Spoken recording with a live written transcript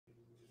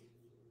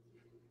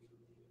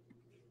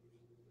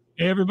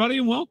Hey, everybody,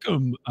 and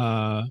welcome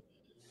to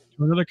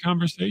another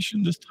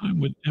conversation, this time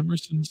with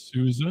Emerson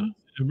Souza.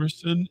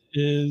 Emerson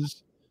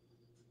is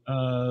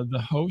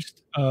the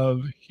host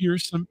of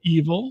Here's Some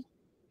Evil,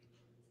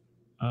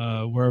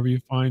 wherever you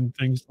find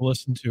things to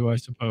listen to, I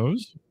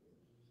suppose.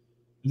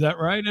 Is that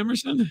right,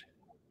 Emerson?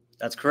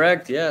 That's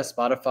correct. Yeah,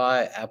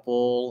 Spotify,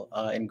 Apple,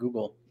 and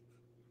Google.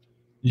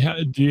 Yeah.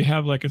 Do you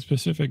have like a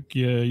specific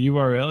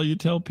URL you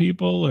tell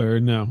people, or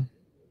no?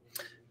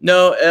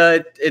 No,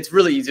 it's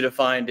really easy to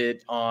find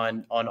it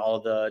on all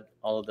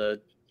of the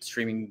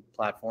streaming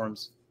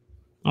platforms.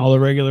 All the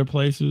regular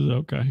places?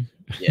 Okay.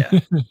 Yeah.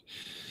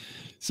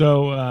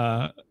 So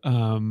I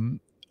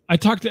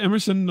talked to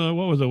Emerson,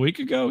 what was it, a week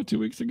ago, 2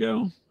 weeks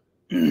ago?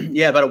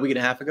 Yeah, about a week and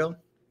a half ago.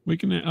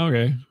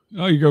 Okay.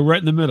 Oh, you go right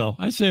in the middle.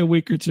 I say a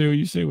week or two.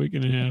 You say a week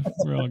and a half.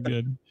 We're all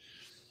good.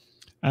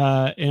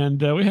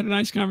 And we had a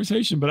nice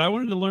conversation, but I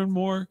wanted to learn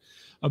more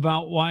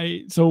about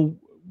why. So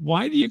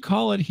why do you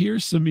call it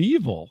Here's Some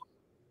Evil?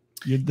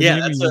 The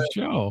name of your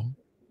show.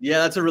 Yeah,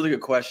 that's a really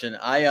good question.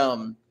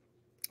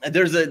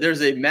 There's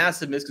a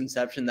massive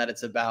misconception that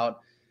it's about.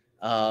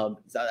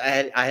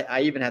 I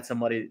even had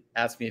somebody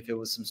ask me if it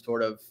was some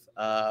sort of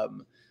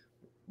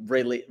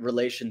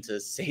relation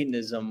to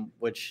Satanism,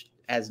 which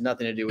has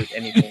nothing to do with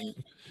anything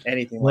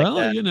like that.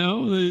 Well, you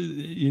know,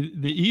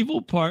 the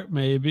evil part,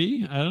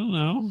 maybe. I don't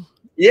know.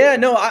 Yeah,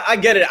 no, I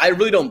get it. I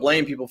really don't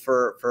blame people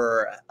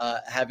for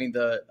having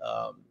the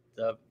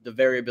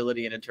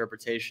variability in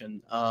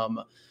interpretation.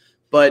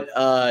 But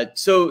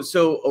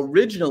so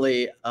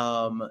originally,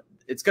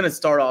 it's going to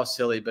start off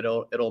silly, but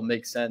it'll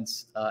make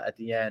sense at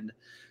the end.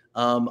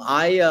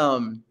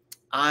 I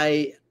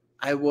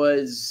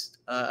was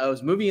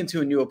moving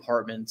into a new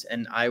apartment,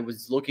 and I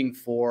was looking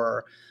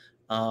for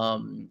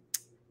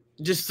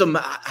just some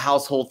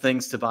household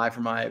things to buy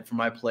for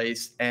my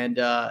place, and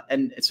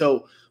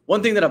so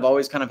one thing that I've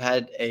always kind of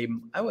had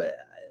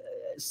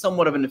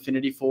somewhat of an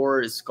affinity for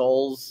is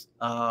skulls.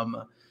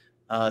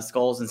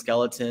 Skulls and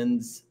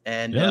skeletons,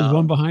 and there's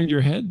one behind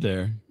your head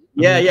there.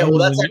 Yeah. Well,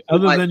 that's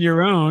other than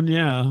your own.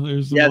 Yeah,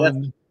 there's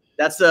one.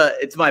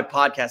 It's my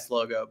podcast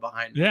logo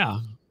behind me. Yeah,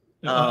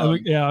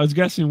 I was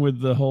guessing with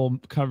the whole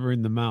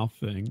covering the mouth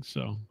thing.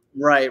 So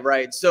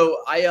right. So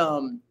I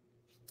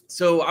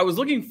was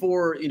looking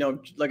for,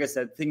 like I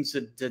said, things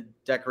to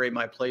decorate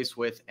my place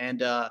with,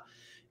 and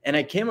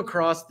I came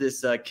across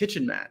this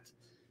kitchen mat.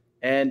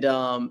 And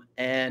on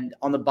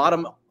the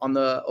bottom, not on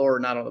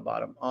the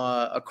bottom,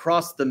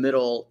 across the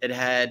middle, it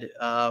had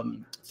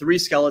 3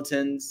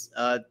 skeletons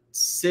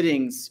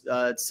sitting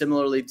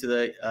similarly to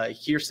the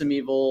Hear Some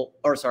Evil,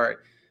 or sorry,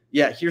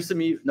 yeah, Hear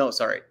Some Evil. No,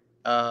 sorry,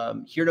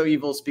 Hear No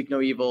Evil, Speak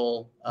No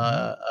Evil,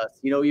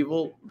 See No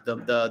Evil.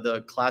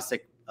 The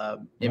classic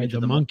image of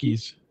the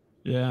monkeys.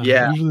 Yeah.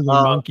 Usually the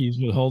monkeys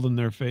with holding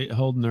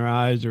their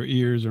eyes or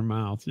ears or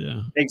mouth.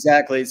 Yeah.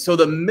 Exactly. So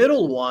the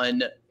middle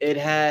one, it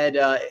had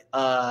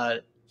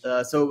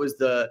so it was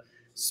the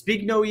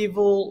Speak No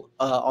Evil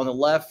on the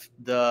left,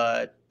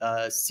 the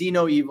See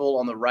No Evil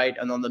on the right,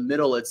 and on the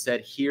middle it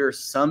said Hear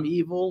Some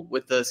Evil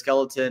with the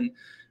skeleton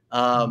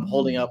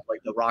holding up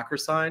like the rocker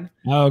sign.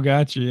 Oh,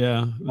 gotcha.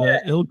 Yeah.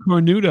 The Il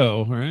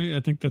Cornuto, right? I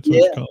think that's what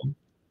it's called.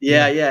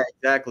 Yeah,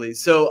 exactly.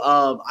 So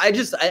I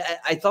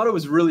thought it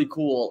was really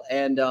cool,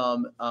 and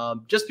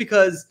just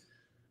because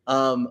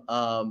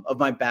of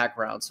my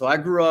background. So I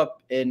grew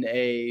up in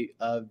a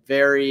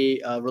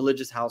very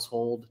religious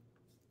household.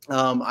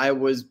 I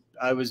was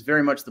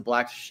very much the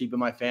black sheep of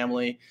my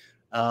family.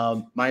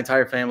 My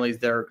entire family,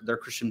 they're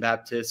Christian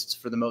Baptists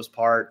for the most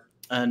part,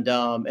 and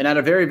at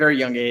a very, very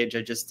young age,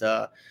 I just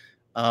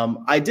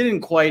I didn't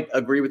quite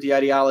agree with the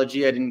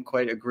ideology. I didn't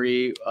quite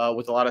agree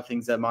with a lot of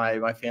things that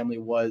my family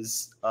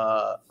was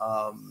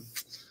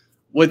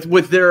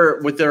with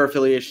their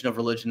affiliation of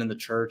religion in the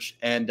church,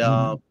 and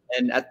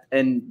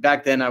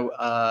back then I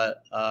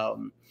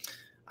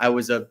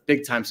was a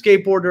big time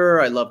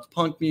skateboarder. I loved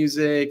punk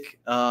music,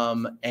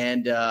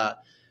 and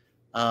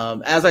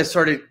as I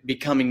started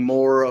becoming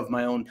more of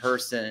my own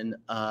person,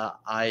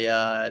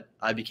 I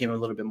became a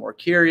little bit more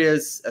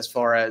curious as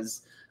far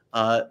as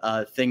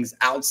things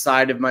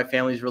outside of my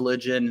family's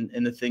religion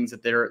and the things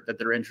that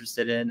they're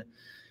interested in.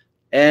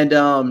 And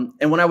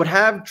when I would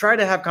try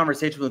to have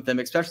conversations with them,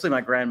 especially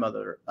my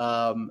grandmother,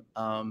 I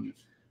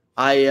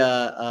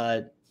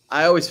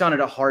always found it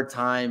a hard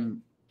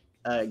time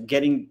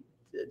getting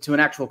to an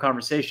actual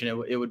conversation.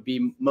 It would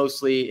be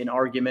mostly an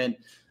argument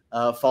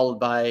followed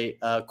by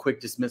a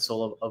quick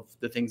dismissal of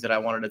the things that I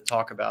wanted to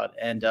talk about.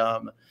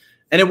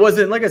 And it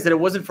wasn't, like I said, it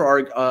wasn't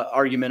for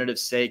argumentative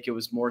sake. It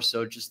was more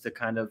so just to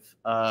kind of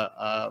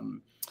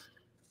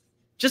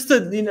just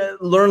to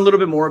learn a little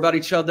bit more about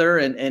each other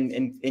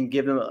and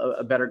give them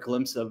a better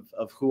glimpse of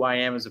who I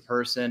am as a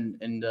person.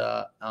 And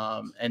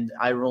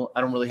I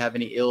don't really have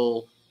any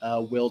ill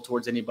will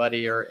towards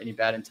anybody or any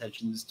bad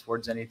intentions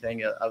towards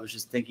anything. I was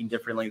just thinking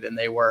differently than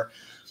they were.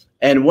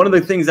 And one of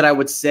the things that I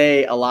would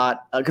say a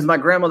lot, because my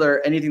grandmother,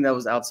 anything that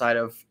was outside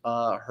of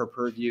her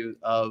purview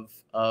of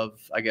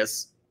I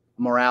guess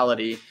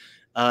morality,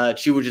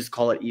 she would just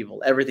call it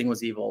evil. Everything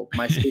was evil.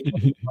 My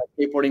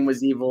skateboarding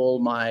was evil.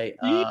 My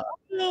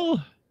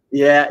Evil.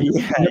 yeah, You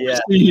yeah, ever yeah.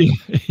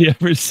 you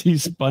ever see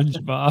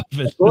SpongeBob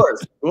and Of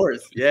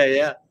course. Yeah,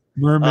 yeah.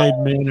 Mermaid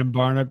Man and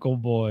Barnacle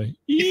Boy?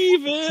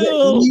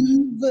 Evil.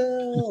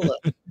 Evil. No,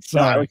 I was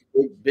Sorry.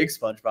 a big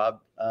SpongeBob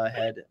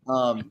head.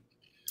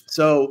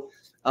 So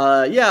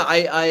yeah,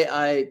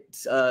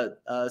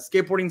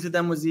 skateboarding to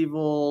them was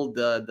evil.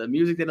 The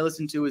music that I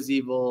listened to was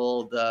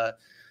evil.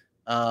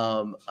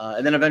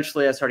 And then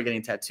eventually I started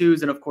getting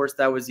tattoos, and of course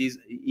that was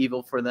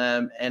evil for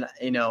them. And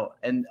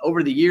and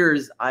over the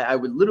years, I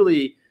would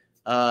literally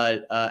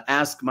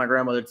ask my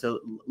grandmother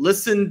to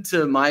listen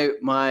to my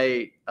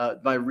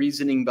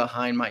reasoning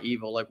behind my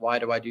evil. Like, why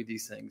do I do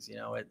these things?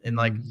 And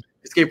like,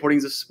 skateboarding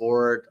is a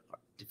sport.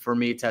 For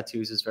me,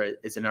 tattoos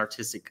is an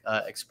artistic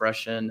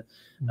expression.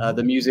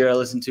 The music I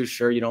listen to,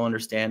 sure, you don't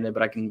understand it,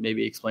 but I can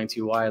maybe explain to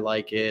you why I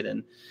like it.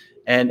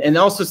 And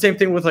also same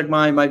thing with like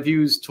my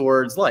views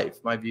towards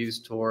life, my views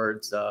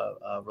towards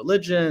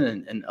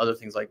religion and other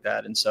things like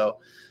that. And so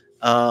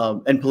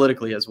and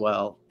politically as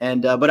well.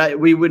 And but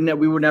we would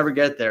never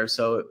get there.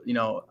 So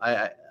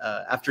I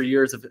after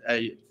years of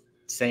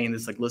saying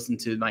this, like, listen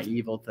to my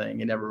evil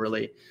thing, it never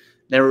really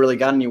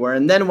got anywhere.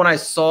 And then when I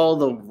saw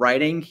the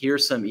writing,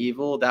 Here's Some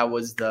Evil, that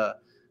was the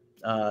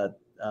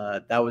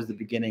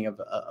beginning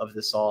of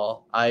this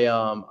all.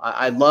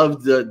 I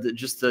loved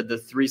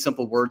the three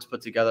simple words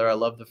put together. I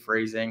love the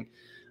phrasing.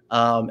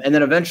 And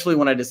then eventually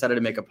when I decided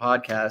to make a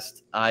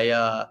podcast,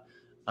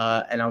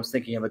 and I was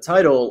thinking of a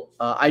title,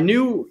 I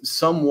knew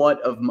somewhat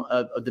of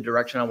the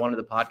direction I wanted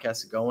the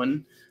podcast to go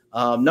in.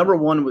 Number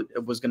one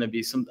was going to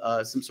be some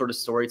sort of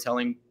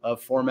storytelling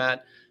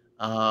format.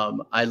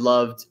 I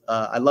loved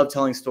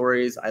telling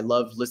stories. I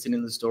loved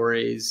listening to the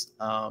stories.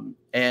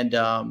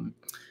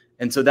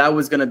 And so that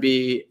was going to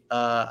be,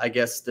 I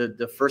guess,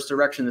 the first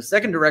direction. The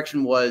second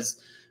direction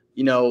was,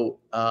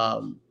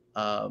 over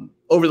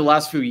the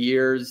last few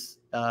years,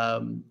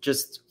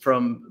 just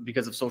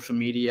because of social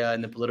media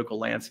and the political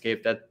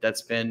landscape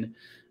that's been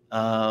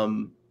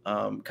kind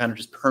of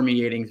just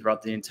permeating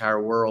throughout the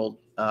entire world.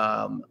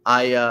 I'm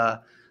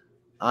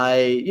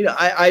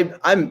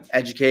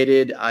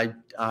educated. I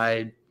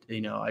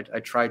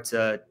try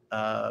to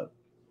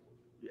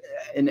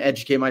and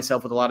educate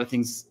myself with a lot of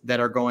things that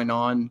are going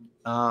on.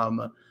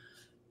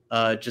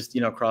 Just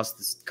across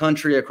this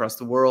country, across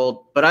the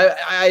world. But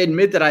I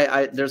admit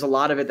that there's a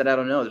lot of it that I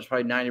don't know. There's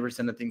probably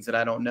 90% of things that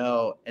I don't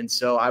know. And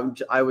so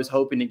I was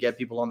hoping to get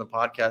people on the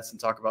podcast and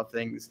talk about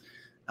things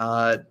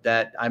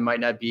that I might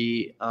not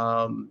be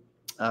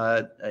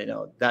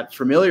that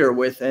familiar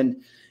with.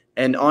 And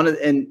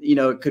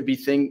it could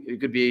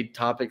be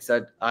topics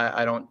that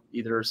I don't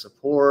either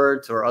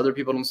support or other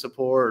people don't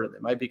support, or they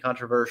might be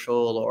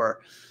controversial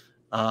or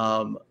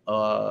not,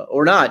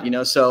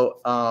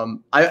 So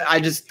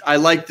I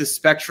like the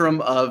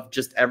spectrum of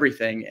just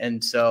everything.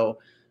 And so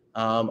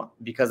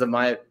because of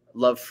my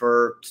love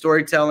for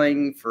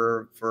storytelling,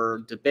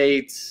 for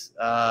debates,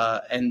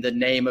 and the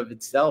name of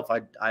itself,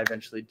 I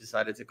eventually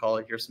decided to call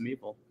it Here's Some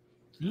Evil.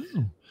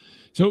 Oh.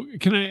 So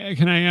can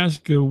I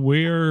ask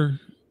where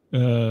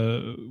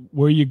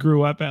you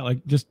grew up at,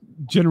 like just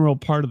general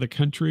part of the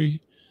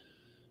country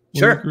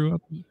where Sure. you grew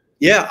up?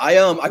 Yeah,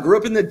 I grew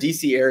up in the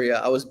DC area.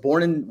 I was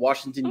born in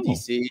Washington,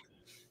 DC.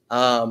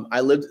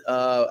 I lived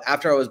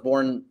after I was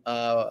born.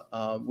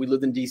 We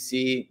lived in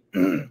DC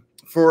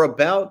for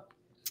about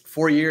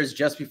 4 years,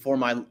 just before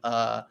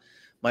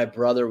my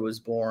brother was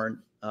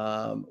born.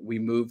 We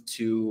moved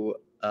to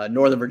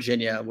Northern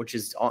Virginia, which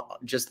is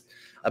just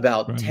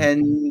about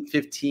 10,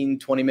 15,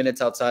 20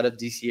 minutes outside of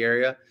DC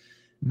area.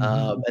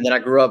 And then I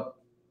grew up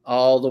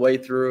all the way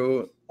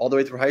through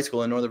high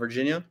school in Northern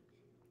Virginia.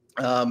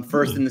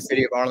 First in the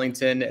city of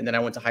Arlington, and then I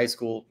went to high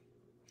school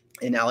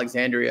in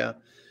Alexandria.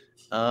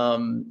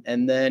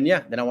 And then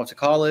I went to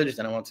college,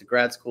 then I went to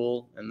grad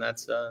school, and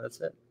that's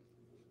it.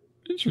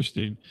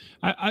 Interesting.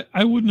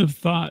 I wouldn't have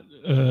thought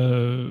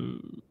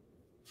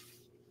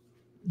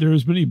there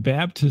was many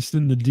Baptists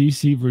in the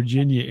DC,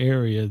 Virginia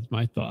area, is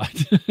my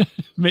thought.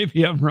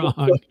 Maybe I'm wrong.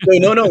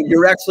 No,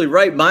 you're actually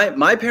right.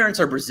 My parents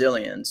are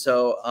Brazilian.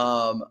 So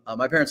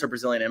my parents are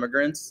Brazilian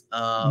immigrants,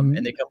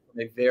 and they come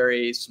from a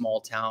very small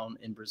town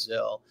in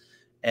Brazil.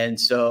 And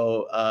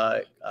so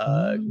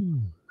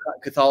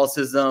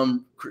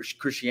Catholicism,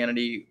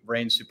 Christianity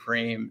reigns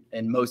supreme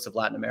in most of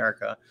Latin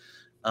America.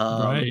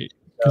 Right.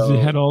 Because they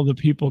had all the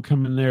people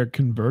coming there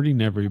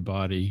converting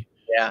everybody.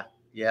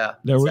 Yeah.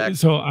 Exactly.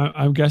 So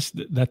I guess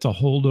that's a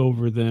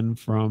holdover then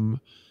from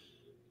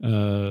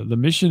the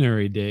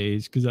missionary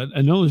days, because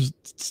I know there's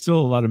still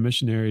a lot of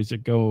missionaries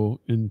that go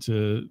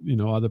into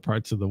other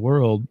parts of the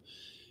world,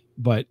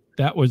 but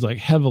that was like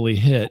heavily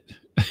hit.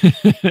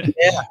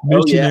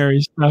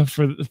 Missionary stuff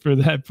for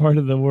that part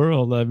of the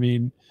world. I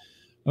mean,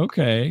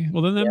 okay,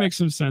 well then that makes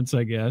some sense,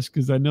 I guess,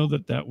 because I know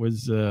that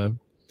was. As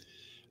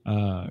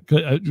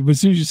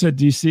soon as you said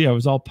DC, I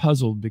was all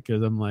puzzled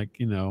because I'm like,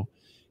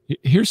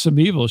 Here's Some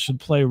Evil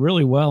should play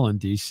really well in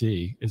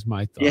DC, is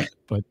my thought.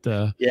 But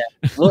well,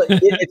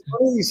 it's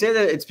funny you say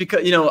that. It's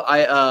because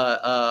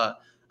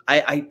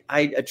I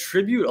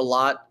attribute a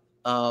lot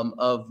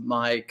of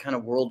my kind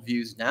of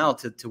worldviews now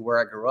to where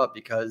I grew up,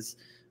 because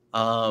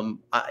the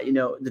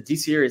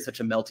DC area is such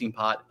a melting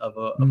pot of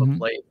a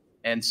place,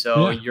 and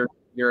so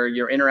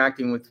you're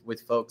interacting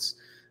with folks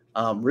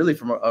really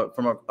from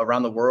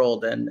around the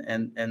world,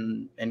 and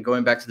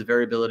going back to the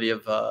variability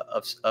of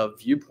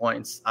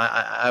viewpoints.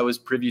 I was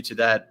privy to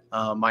that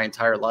my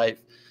entire life,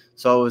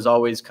 so I was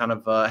always kind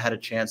of had a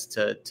chance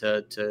to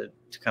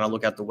kind of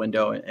look out the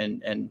window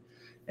and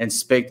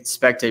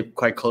spectate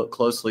quite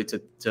closely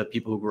to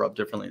people who grew up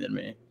differently than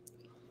me.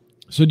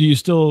 So do you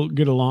still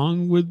get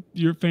along with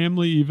your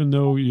family, even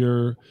though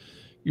you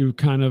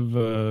kind of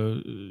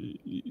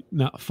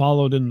not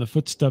followed in the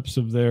footsteps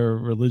of their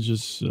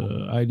religious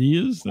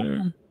ideas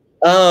there?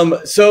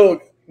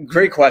 So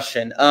great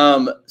question.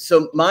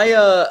 So my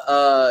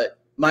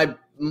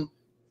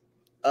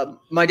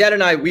dad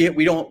and I,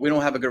 we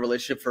don't have a good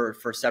relationship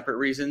for separate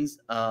reasons.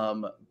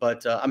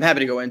 But I'm happy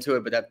to go into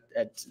it, but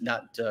that's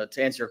not to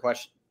answer your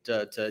question,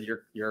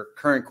 to your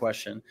current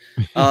question.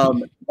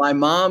 My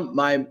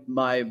mom's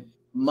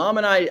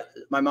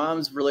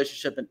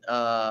relationship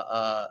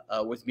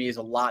with me is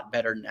a lot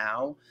better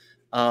now.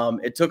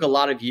 It took a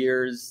lot of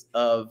years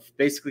of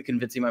basically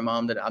convincing my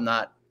mom that I'm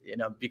not,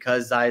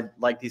 because I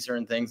like these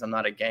certain things, I'm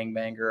not a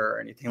gangbanger or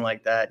anything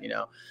like that, She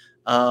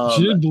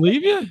didn't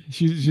believe you?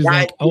 She's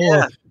like, oh,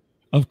 yeah.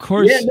 Of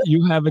course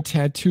you have a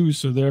tattoo,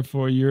 so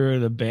therefore you're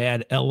the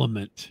bad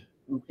element.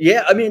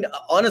 Yeah, I mean,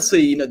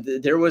 honestly,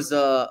 there was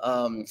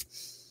for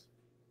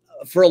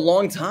a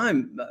long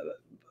time,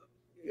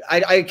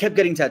 I kept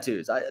getting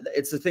tattoos.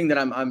 It's the thing that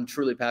I'm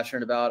truly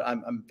passionate about.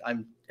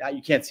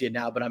 You can't see it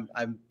now, but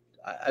I've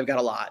got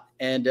a lot.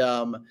 And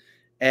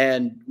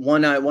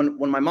when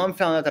my mom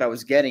found out that I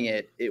was getting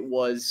it, it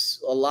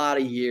was a lot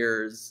of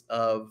years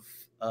of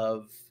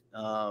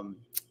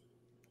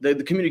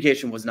the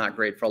communication was not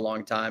great for a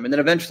long time. And then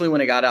eventually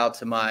when it got out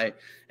to my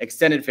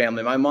extended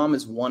family, my mom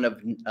is one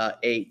of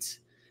 8,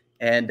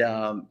 and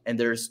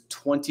there's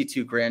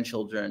 22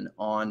 grandchildren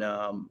on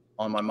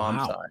my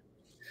mom's side.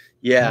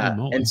 Yeah.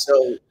 And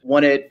so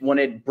when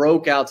it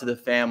broke out to the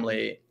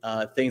family,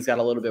 things got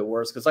a little bit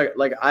worse. Cause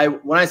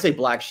when I say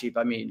black sheep,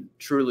 I mean,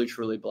 truly,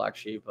 truly black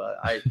sheep.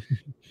 My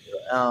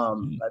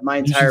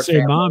entire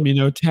family. Mom,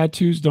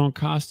 tattoos don't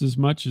cost as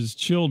much as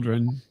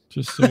children,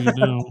 just so you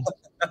know.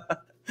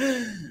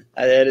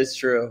 That is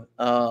true.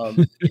 So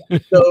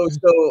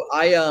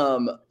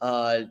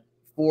I,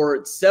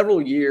 for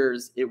several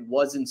years, it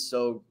wasn't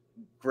so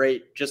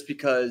great just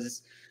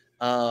because,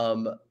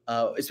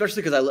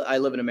 especially because I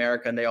live in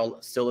America and they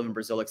all still live in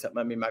Brazil, except,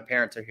 my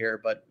parents are here,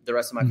 but the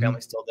rest of my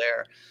family's still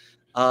there.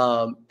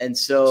 And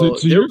so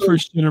you're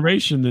first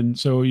generation then.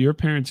 So your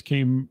parents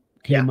came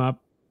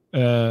up,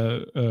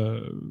 for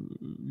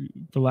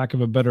lack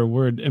of a better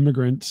word,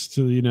 immigrants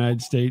to the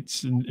United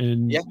States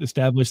and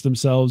established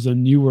themselves,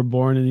 and you were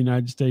born in the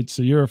United States.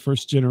 So you're a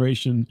first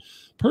generation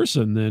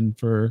person then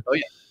for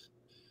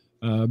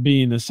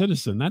being a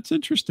citizen. That's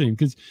interesting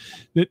because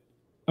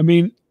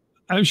I'm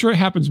sure it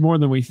happens more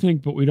than we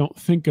think, but we don't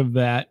think of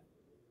that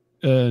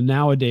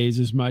nowadays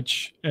as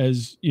much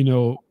as,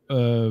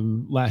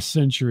 last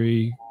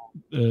century,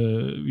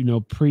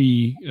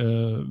 pre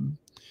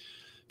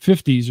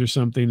 50s or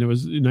something. There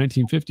was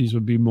 1950s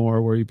would be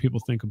more where people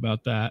think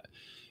about that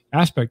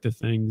aspect of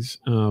things.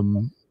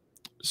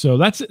 So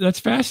that's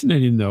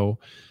fascinating though.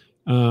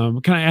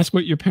 Can I ask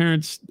what your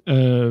parents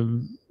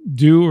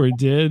do or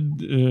did?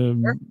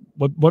 Sure.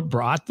 What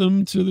brought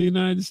them to the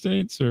United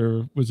States,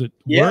 or was it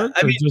work,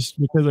 or just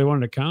because they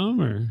wanted to come,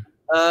 or?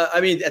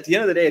 At the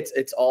end of the day,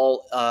 it's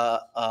all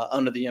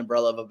under the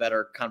umbrella of a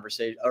better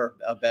conversation or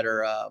a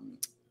better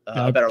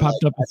popped life.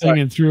 Up a thing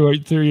and threw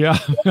you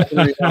off.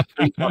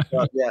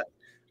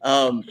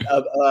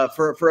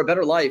 For a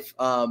better life.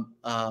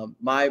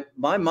 My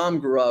mom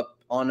grew up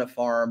on a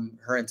farm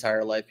her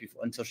entire life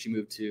until she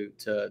moved to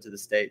the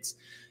States.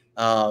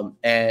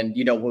 And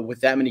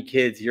with that many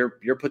kids,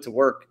 you're put to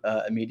work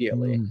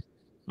immediately.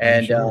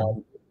 And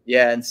sure.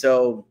 And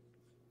so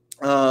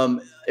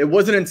it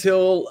wasn't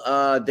until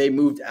they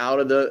moved out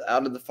of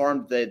the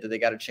farm that they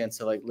got a chance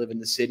to live in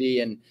the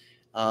city. And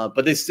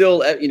but they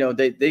still,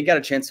 they got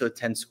a chance to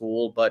attend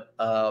school, but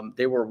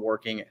they were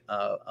working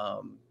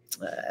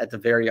at the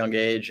very young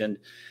age. And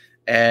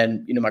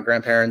my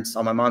grandparents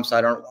on my mom's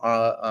side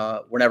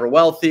were never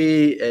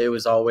wealthy. It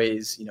was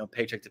always,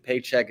 paycheck to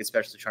paycheck,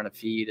 especially trying to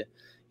feed,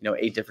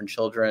 8 different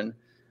children.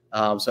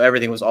 So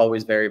everything was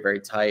always very, very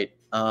tight.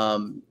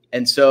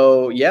 And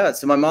so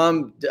my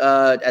mom,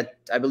 I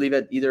believe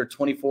at either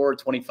 24 or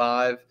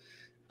 25,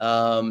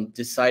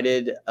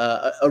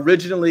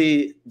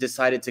 originally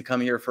decided to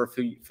come here for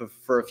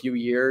a few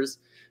years,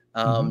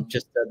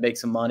 just to make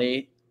some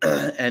money.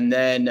 And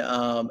then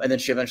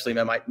she eventually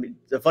met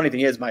the funny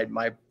thing is my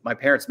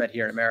parents met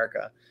here in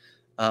America.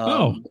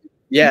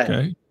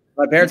 Okay.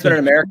 My parents met in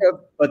America,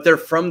 but they're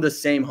from the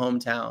same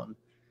hometown,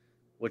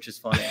 which is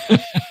funny.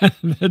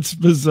 That's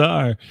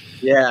bizarre.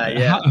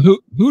 Yeah.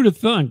 Who'd have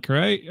thunk,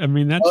 right? I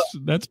mean,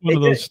 that's one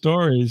of those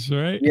stories,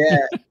 right?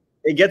 Yeah.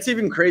 it gets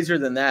even crazier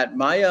than that.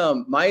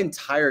 My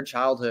entire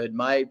childhood,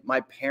 my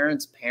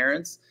parents,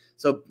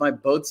 so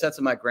both sets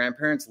of my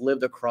grandparents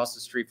lived across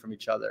the street from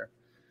each other.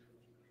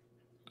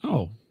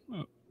 Oh,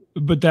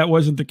 but that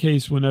wasn't the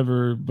case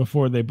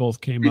before they both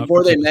came up.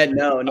 Before they met,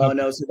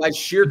 no. So by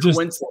sheer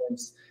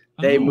coincidence,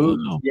 they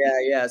moved. Wow.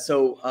 Yeah.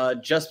 So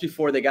just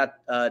before they got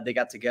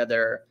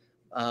together,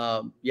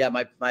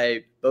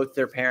 my both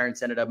their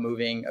parents ended up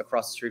moving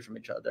across the street from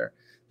each other.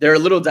 They're a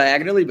little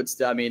diagonally, but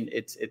still, I mean,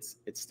 it's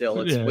within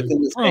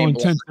the same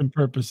intents and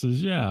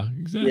purposes. Yeah,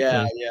 exactly.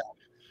 Yeah.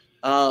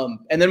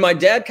 And then my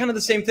dad, kind of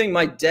the same thing.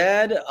 My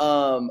dad,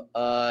 so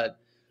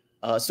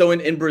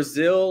in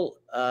Brazil,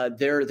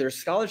 their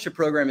scholarship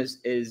program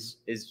is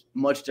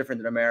much different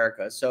than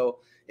America. So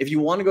if you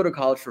want to go to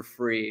college for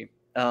free,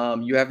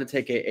 you have to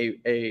take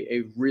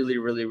a really,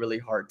 really, really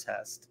hard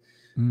test.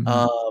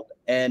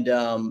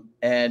 Mm-hmm.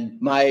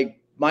 And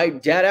my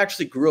dad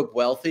actually grew up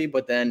wealthy,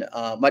 but then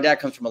my dad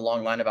comes from a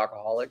long line of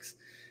alcoholics,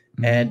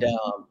 mm-hmm.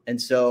 and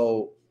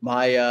so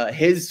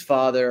his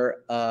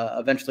father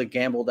eventually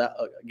gambled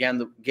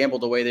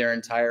away their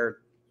entire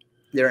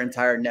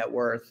net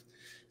worth.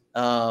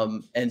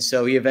 And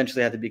so he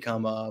eventually had to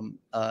become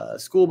a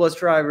school bus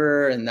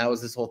driver, and that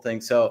was this whole thing.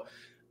 So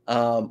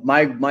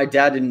my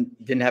dad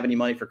didn't have any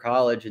money for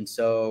college, and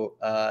so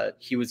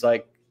he was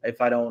like, if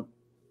I don't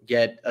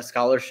get a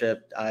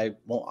scholarship,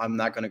 I'm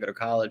not going to go to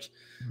college.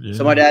 Yeah.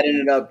 So my dad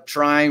ended up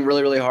trying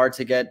really, really hard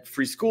to get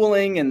free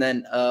schooling, and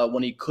then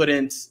when he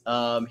couldn't,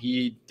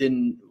 he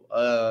didn't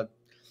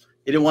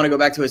want to go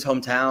back to his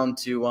hometown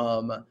to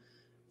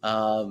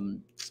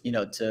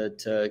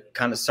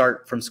kind of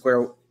start from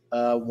square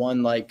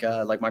one like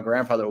my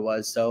grandfather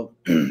was. So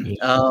he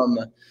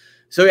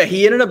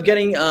ended up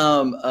getting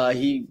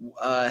he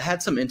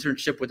had some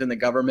internship within the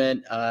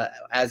government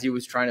as he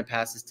was trying to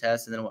pass his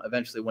test, and then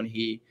eventually when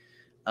he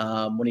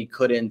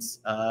couldn't,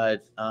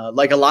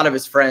 like a lot of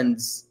his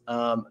friends,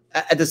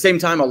 at the same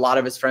time, a lot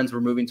of his friends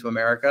were moving to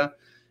America.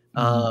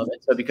 And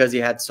so because he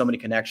had so many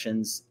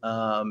connections,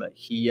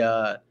 he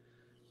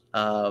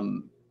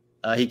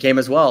came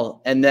as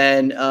well. And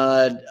then,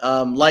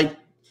 like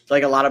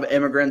a lot of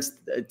immigrants,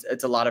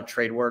 it's a lot of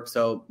trade work.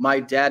 So my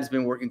dad's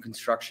been working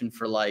construction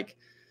for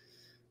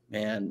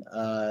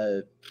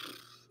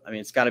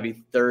it's got to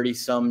be 30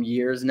 some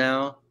years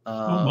now.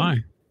 Oh my.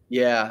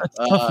 Yeah. That's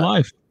a tough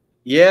life.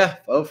 Yeah.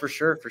 Oh, for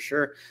sure.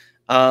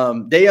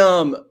 When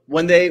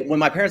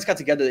my parents got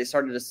together, they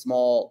started a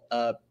small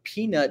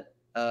peanut,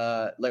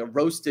 like a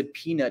roasted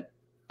peanut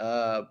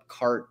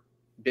cart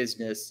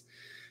business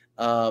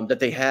that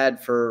they had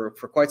for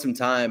quite some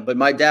time. But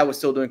my dad was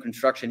still doing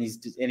construction.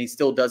 He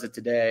still does it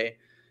today.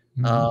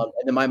 Mm-hmm. And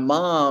then my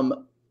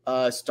mom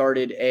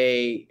started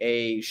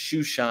a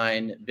shoe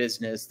shine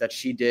business that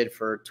she did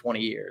for 20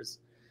 years.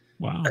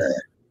 Wow.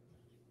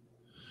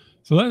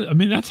 So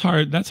that's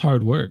hard. That's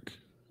hard work.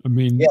 I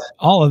mean,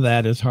 all of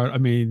that is hard. I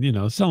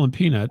mean, selling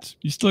peanuts,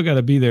 you still got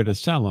to be there to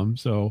sell them.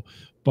 So,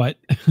 but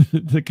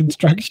the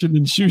construction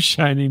and shoe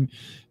shining,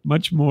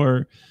 much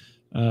more,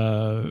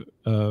 kind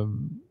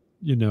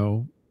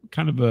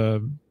of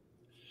a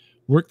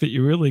work that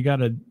you really got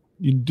to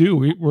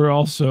do. We're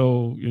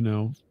also,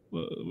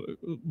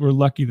 we're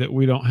lucky that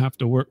we don't have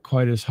to work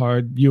quite as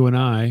hard, you and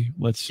I,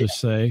 let's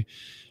just say,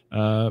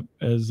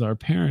 as our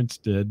parents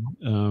did.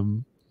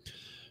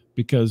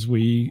 Because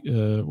we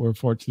were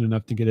fortunate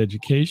enough to get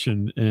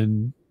education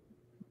and,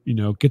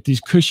 get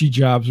these cushy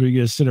jobs where you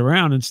get to sit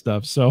around and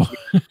stuff. So,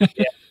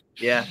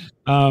 yeah.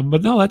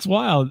 But no, that's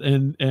wild.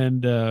 And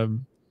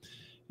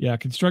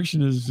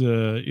construction is,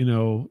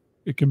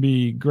 it can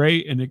be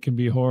great and it can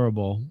be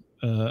horrible.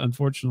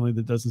 Unfortunately,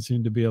 there doesn't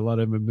seem to be a lot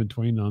of in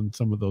between on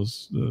some of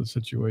those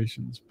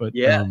situations. But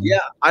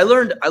I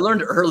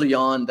learned early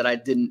on that I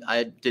didn't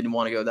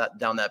want to go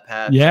down that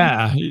path.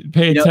 Yeah,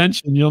 pay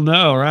attention, you'll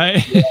know,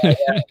 right?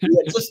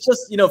 Just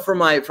from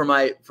my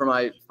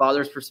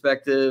father's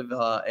perspective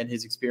and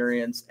his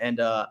experience, and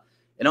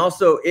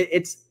also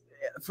it's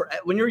for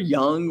when you're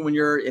young, when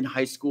you're in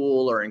high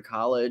school or in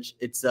college,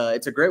 it's a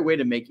great way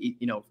to make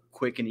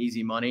quick and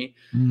easy money.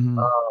 Mm-hmm.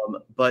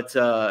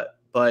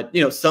 But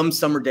some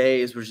summer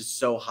days were just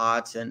so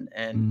hot, and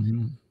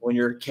mm-hmm. when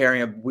you're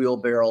carrying a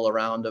wheelbarrow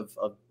around of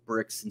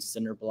bricks and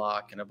cinder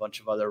block and a bunch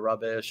of other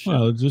rubbish.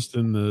 Well, just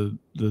in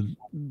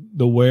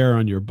the wear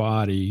on your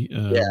body.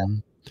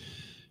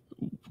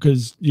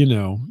 Because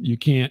you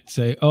can't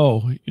say,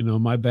 oh,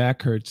 my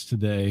back hurts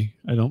today.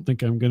 I don't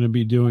think I'm going to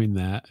be doing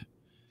that.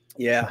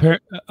 Yeah.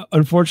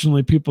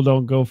 Unfortunately, people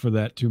don't go for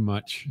that too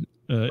much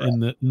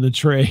in the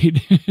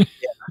trade.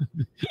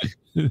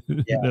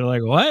 They're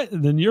like, what?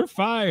 Then you're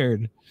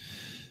fired.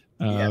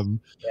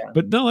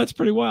 But no, that's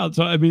pretty wild.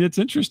 So, I mean, it's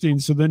interesting.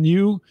 So then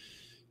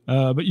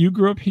but you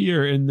grew up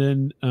here, and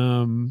then,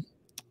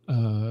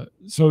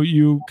 so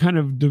you kind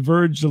of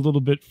diverged a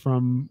little bit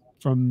from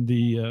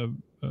the,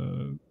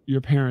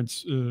 your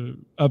parents'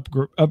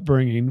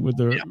 upbringing, with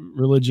the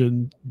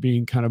religion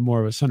being kind of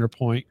more of a center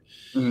point.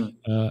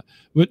 Mm-hmm.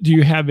 But do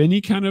you have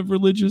any kind of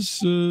religious,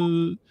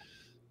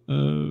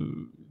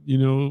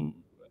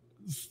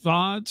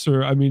 thoughts,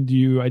 or I mean, do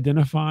you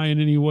identify in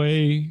any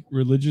way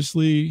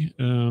religiously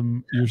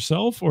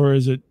yourself, or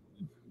is it,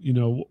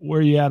 where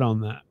are you at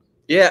on that?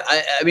 Yeah,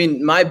 I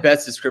mean, my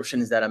best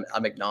description is that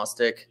I'm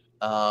agnostic.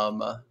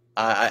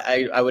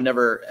 I would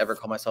never ever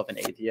call myself an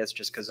atheist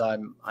just because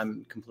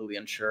I'm completely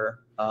unsure.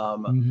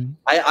 Mm-hmm.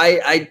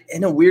 I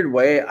in a weird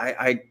way,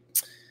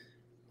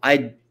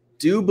 I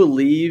do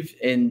believe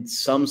in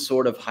some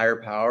sort of higher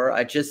power.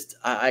 I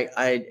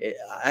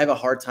have a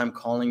hard time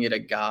calling it a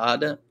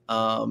god.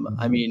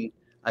 I mean,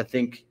 I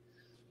think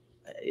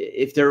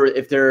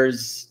if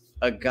there's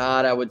a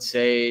god, I would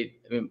say,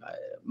 I mean,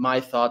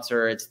 my thoughts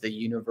are it's the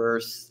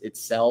universe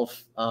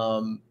itself,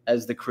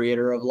 as the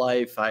creator of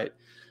life. I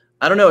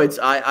don't know.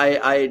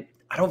 I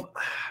don't.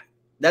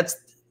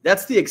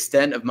 That's the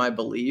extent of my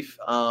belief.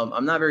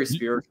 I'm not very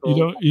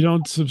spiritual. You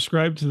don't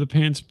subscribe to the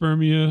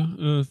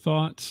panspermia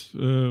thought,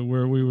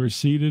 where we were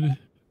seeded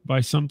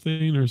by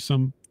something or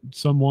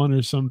someone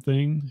or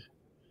something.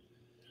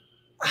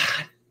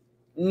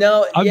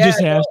 No, I'm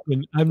just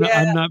asking. No,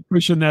 I'm not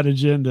pushing that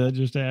agenda.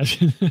 Just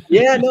asking.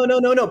 Yeah,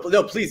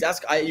 no. Please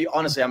ask.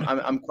 Honestly,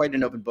 I'm quite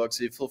an open book,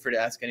 so feel free to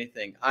ask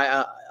anything.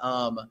 I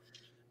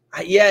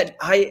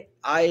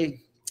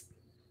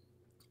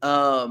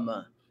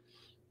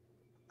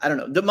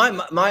don't know.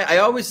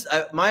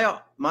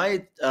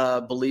 My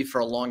belief for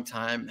a long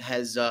time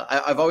has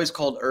I've always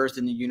called Earth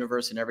and the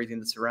universe and everything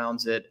that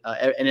surrounds it,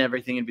 and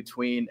everything in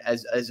between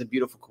as a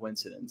beautiful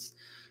coincidence.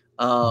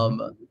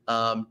 So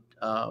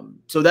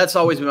that's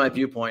always been my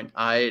viewpoint.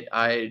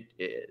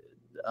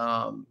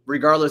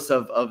 Regardless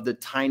of the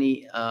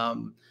tiny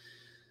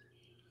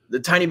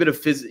bit of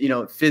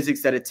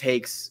physics that it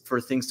takes for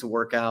things to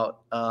work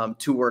out,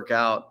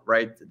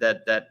 right?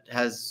 That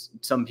has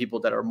some people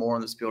that are more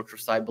on the spiritual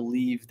side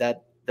believe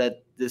that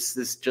this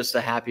is just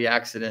a happy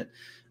accident.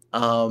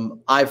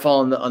 I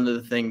fall under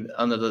the vein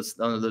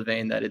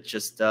that it's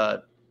just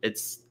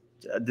it's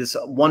this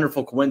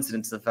wonderful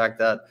coincidence. The fact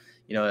that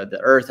the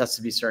Earth has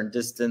to be a certain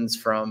distance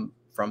from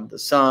the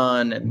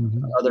sun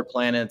and other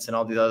planets and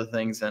all these other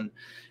things, and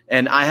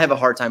I have a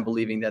hard time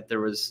believing that there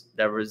was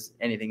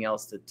anything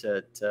else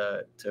to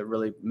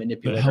really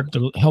manipulate. Helped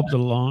it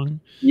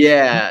along.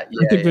 Yeah.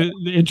 I think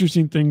the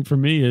interesting thing for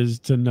me is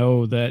to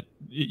know that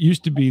it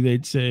used to be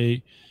they'd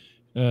say,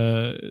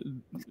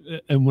 and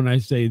when I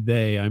say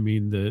they, I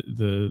mean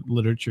the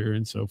literature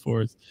and so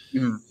forth.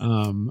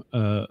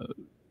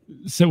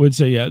 So would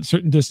say, yeah,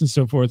 certain distance,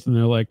 so forth, and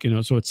they're like,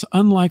 so it's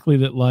unlikely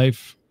that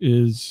life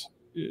is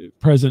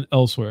present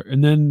elsewhere.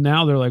 And then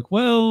now they're like,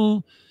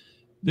 well,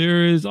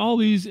 there is all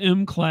these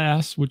M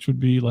class, which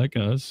would be like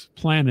us,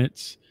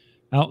 planets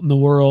out in the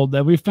world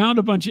that we found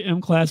a bunch of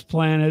M class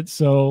planets.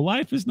 So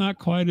life is not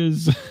quite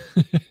as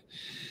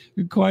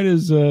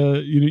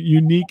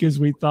unique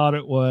as we thought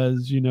it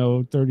was,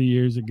 30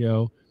 years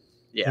ago.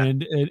 Yeah.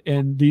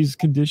 And these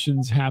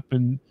conditions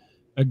happen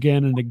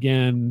again and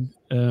again,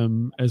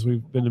 as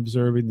we've been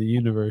observing the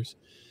universe.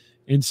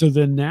 And so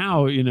then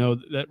now,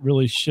 that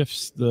really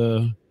shifts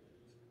the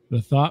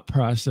thought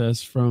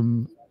process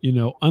from,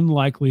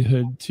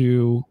 unlikelihood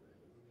to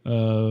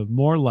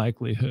more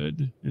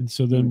likelihood. And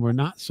so then we're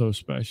not so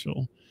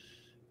special,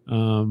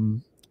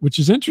 which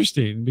is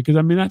interesting because,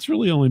 I mean, that's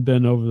really only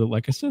been over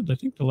like I said, I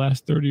think the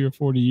last 30 or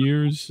 40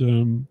 years,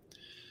 when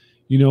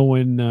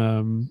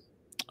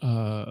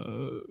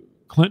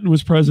Clinton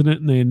was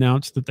president and they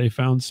announced that they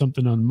found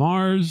something on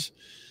Mars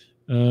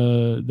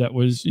that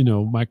was,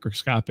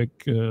 microscopic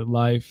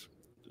life.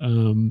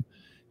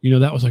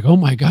 That was like, oh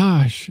my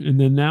gosh. And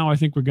then now I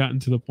think we've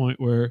gotten to the point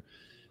where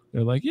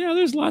they're like, yeah,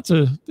 there's lots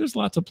of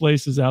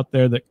places out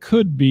there that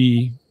could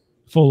be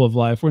full of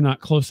life. We're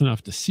not close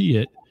enough to see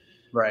it.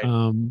 Right.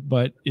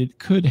 But it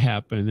could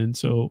happen. And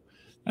so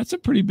that's a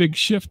pretty big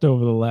shift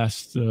over the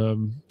last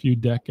few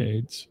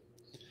decades.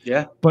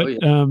 Yeah. But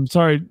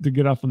sorry to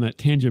get off on that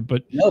tangent,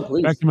 but no,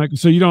 please. Back to Michael.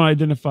 So you don't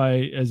identify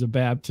as a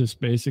Baptist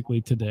basically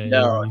today?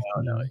 No.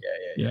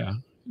 Yeah.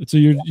 So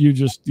you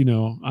just,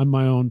 I'm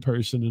my own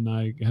person and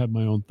I have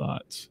my own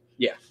thoughts.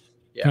 Yeah.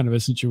 Kind of a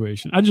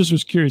situation. I just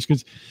was curious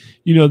because,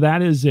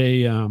 that is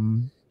a,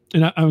 and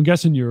I'm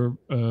guessing you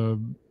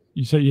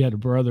said you had a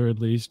brother at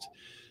least,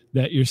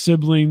 that your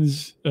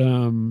siblings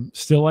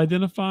still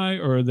identify,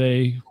 or are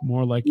they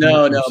more like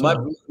no?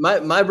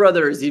 My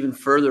brother is even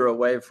further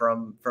away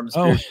from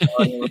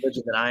spirituality and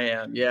religion than I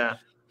am. Yeah.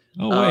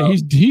 Oh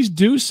wait, he's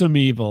do some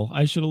evil.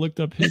 I should have looked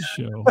up his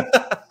show.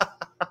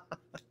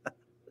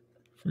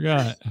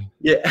 Forgot.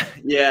 Yeah.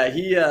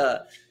 He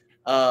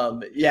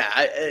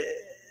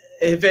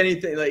if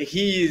anything, like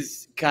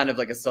he's kind of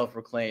like a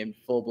self-proclaimed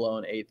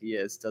full-blown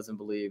atheist, doesn't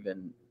believe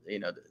in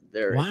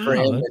for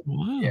him.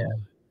 Wow. Yeah.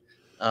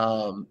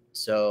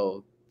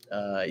 So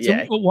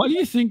what do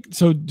you think?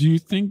 So do you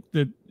think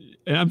that?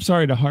 And I'm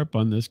sorry to harp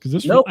on this because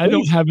I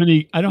don't have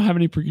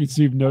any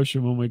preconceived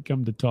notion when we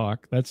come to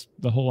talk. That's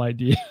the whole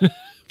idea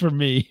for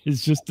me,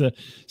 is just to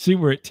see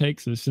where it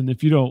takes us. And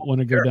if you don't want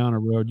to go down a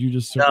road, you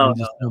just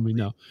certainly tell me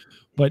no.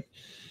 But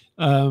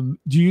do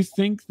you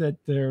think that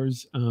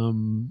there's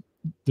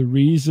the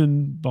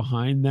reason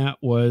behind that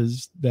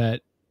was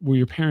that were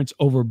your parents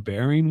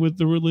overbearing with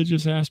the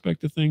religious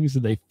aspect of things?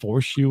 Did they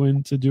force you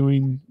into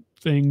doing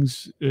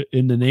things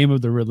in the name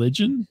of the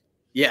religion?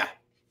 Yeah.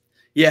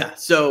 Yeah.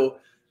 So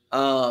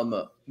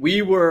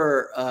we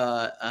were,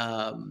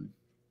 I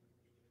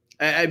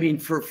mean,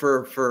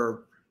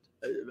 for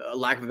a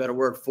lack of a better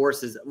word,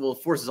 force is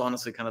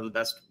honestly kind of the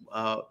best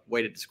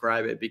way to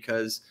describe it,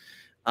 because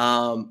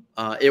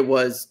it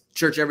was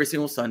church every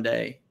single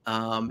Sunday.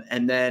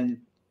 And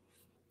then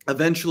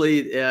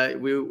eventually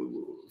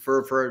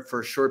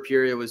for a short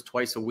period, it was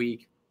twice a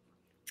week.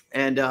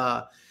 And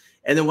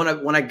then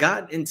when I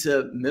got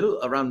into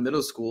around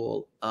middle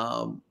school,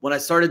 when I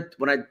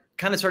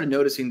kind of started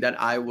noticing that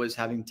I was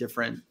having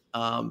different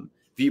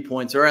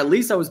viewpoints, or at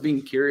least I was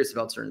being curious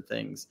about certain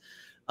things.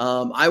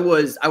 I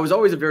was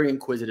always a very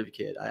inquisitive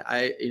kid.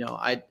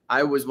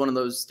 I was one of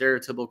those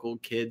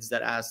stereotypical kids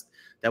that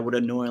would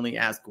annoyingly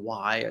ask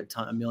why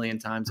a million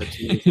times at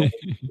 2 years old.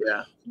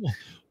 Yeah.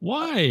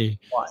 Why?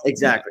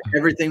 Exactly.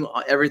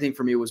 Everything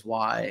for me was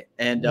why.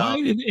 And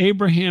why did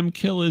Abraham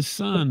kill his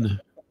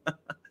son?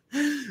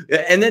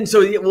 And then,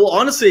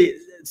 honestly,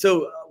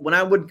 so when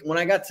I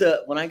got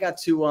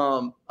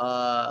to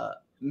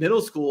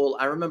middle school,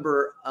 I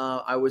remember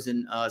I was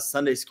in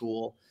Sunday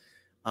school.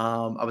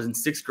 I was in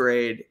 6th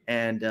grade,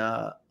 and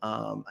I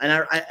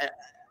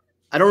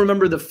don't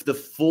remember the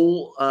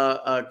full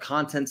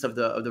contents of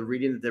the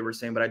reading that they were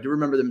saying, but I do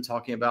remember them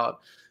talking about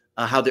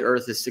how the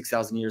earth is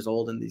 6,000 years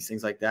old and these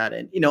things like that.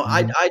 And,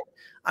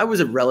 I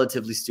was a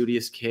relatively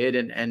studious kid,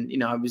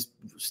 and, I was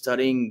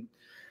studying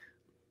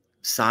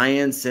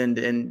science and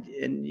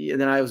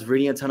then I was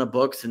reading a ton of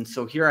books. And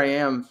so here I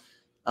am.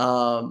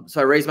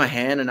 So I raised my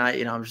hand, and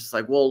I'm just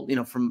like, well,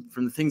 from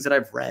the things that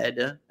I've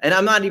read, and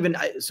I'm not even,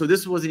 so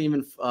this wasn't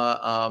even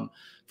for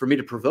me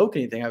to provoke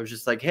anything. I was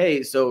just like,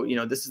 hey, so,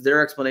 this is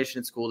their explanation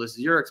in school. This is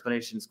your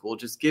explanation in school.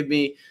 Just give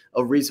me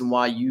a reason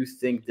why you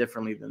think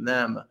differently than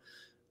them.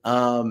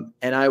 And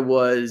I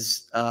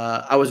was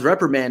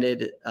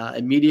reprimanded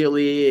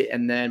immediately.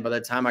 And then by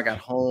the time I got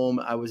home,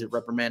 I was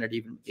reprimanded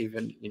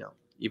even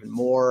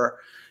more.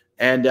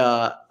 And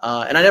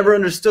I never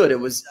understood. It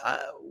was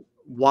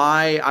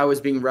why I was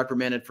being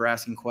reprimanded for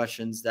asking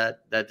questions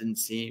that didn't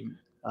seem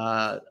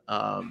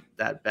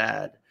that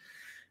bad.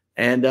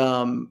 And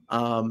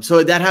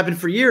so that happened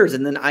for years.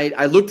 And then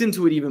I looked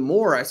into it even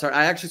more.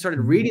 I actually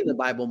started reading the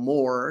Bible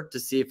more to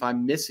see if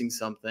I'm missing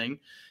something.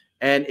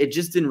 And it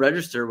just didn't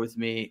register with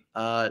me,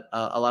 a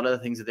lot of the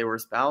things that they were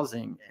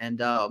espousing.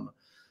 And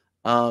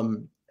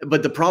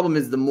but the problem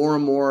is, the more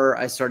and more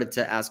I started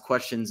to ask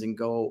questions and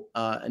go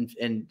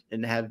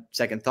and have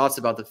second thoughts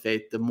about the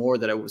faith, the more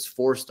that it was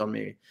forced on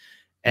me.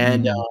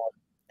 And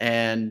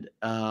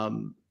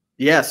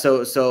yeah,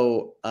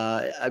 so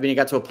I mean, it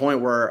got to a point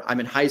where I'm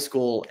in high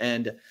school,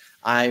 and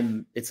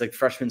it's like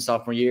freshman,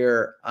 sophomore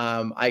year.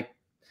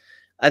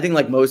 I think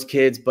like most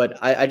kids, but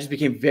I just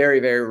became very,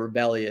 very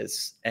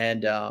rebellious,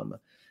 and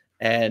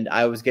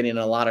I was getting in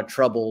a lot of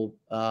trouble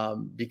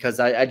because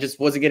I just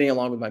wasn't getting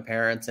along with my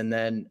parents. And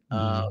then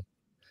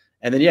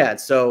yeah,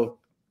 so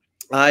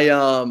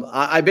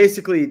I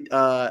basically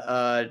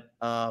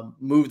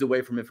moved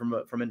away from it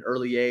from an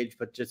early age,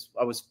 but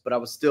I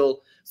was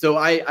still, so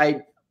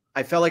I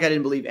felt like I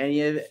didn't believe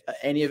any of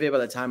it by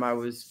the time I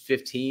was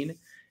 15.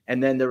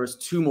 And then there was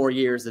 2 more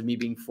years of me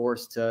being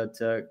forced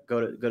to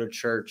go to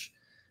church.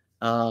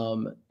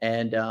 And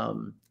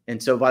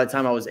so by the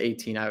time I was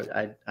 18,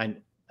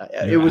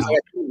 it was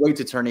like wait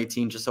to turn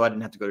 18 just so I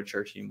didn't have to go to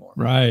church anymore.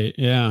 Right.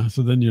 Yeah.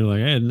 So then you're like,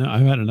 hey, no,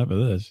 I've had enough of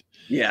this.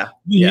 Yeah.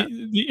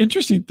 The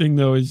interesting thing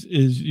though is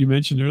you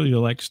mentioned earlier,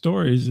 like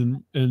stories,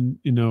 and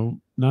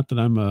not that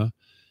I'm a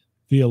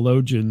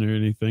theologian or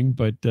anything,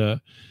 but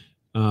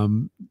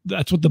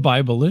that's what the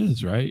Bible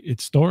is, right?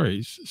 It's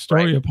stories,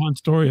 story upon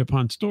story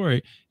upon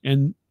story.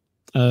 And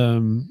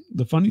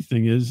the funny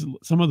thing is,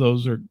 some of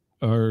those are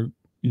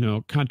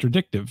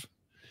contradictive,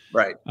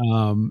 right?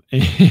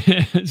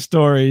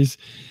 Stories.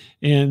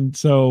 And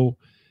so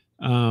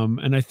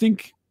and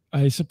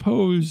I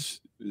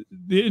suppose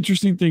the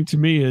interesting thing to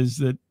me is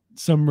that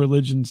some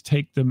religions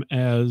take them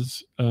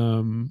as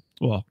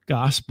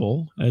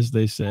gospel, as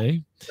they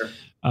say. Sure.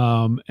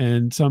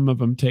 And some of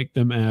them take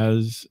them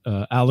as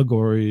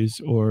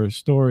allegories or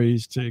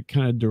stories to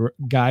kind of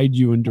guide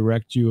you and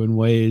direct you in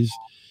ways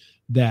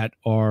that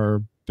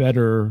are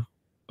better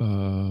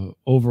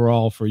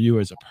overall for you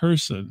as a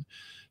person.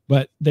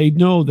 But they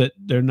know that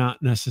they're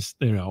not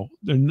necessarily,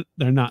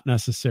 they're not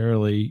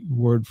necessarily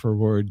word for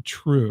word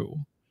true.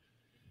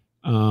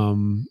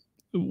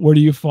 Where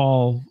do you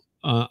fall?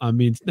 I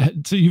mean,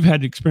 so you've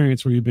had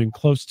experience where you've been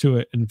close to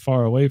it and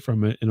far away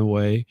from it in a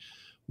way.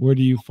 Where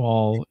do you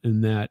fall in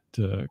that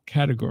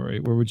category?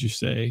 Where would you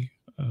say,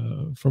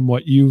 from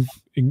what you've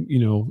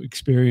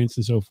experienced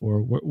and so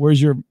forth?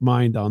 Where's your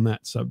mind on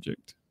that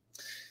subject?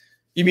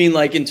 You mean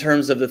like in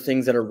terms of the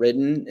things that are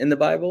written in the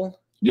Bible?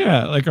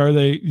 Yeah, like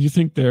do you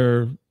think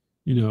they're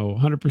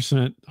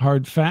 100%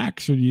 hard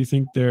facts, or do you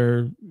think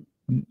they're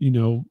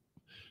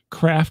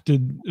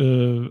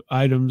crafted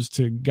items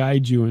to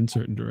guide you in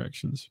certain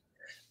directions?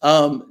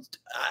 I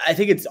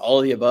think it's all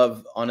of the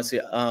above,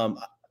 honestly.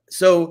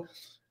 So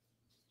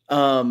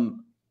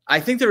I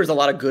think there was a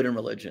lot of good in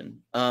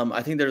religion.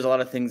 I think there's a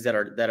lot of things that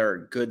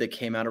are good that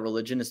came out of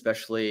religion,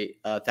 especially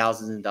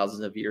thousands and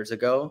thousands of years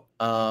ago.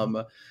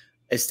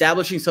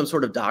 Establishing some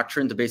sort of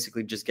doctrine to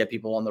basically just get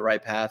people on the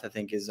right path, I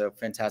think, is a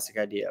fantastic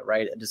idea,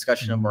 right? A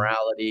discussion of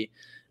morality,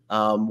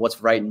 what's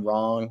right and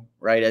wrong,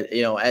 right?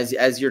 You know,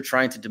 as you're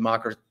trying to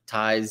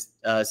democratize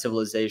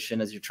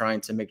civilization, as you're trying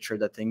to make sure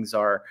that things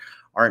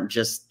aren't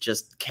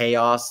just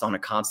chaos on a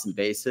constant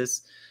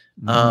basis.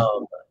 I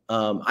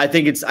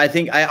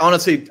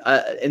honestly,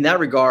 in that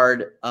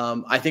regard,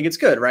 I think it's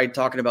good, right?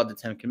 Talking about the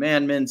 10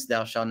 commandments,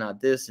 thou shalt not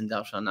this and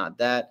thou shalt not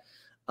that.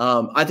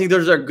 I think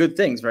those are good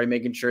things, right?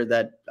 Making sure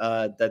that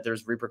that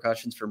there's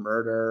repercussions for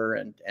murder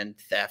and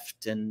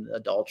theft and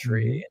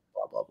adultery and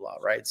blah, blah, blah,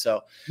 right?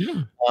 So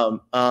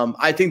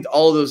I think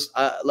all of those,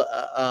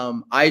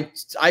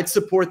 I'd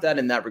support that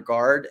in that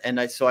regard. And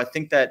I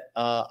think that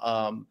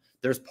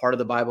there's part of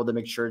the Bible that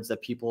makes sure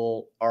that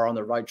people are on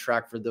the right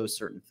track for those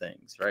certain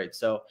things, right?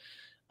 So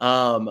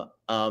so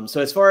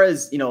as far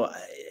as, you know,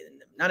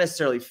 not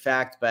necessarily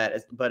fact, but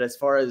as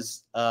far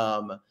as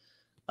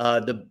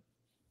the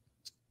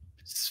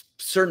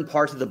certain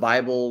parts of the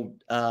Bible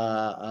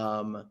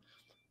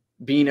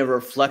being a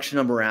reflection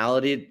of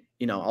morality,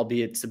 you know,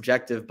 albeit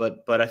subjective,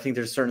 but I think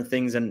there's certain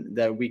things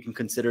that we can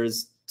consider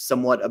as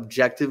somewhat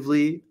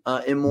objectively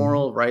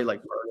immoral, right?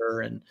 Like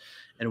murder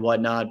and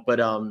whatnot. But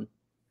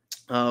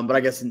I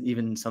guess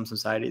even in some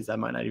societies that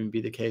might not even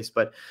be the case.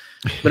 But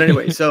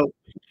anyway, so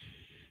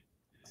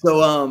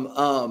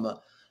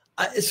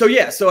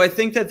I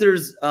think that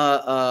there's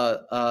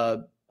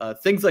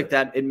things like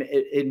that.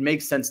 It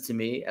makes sense to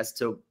me as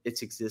to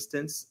its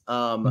existence.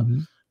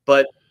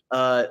 But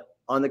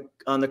on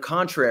the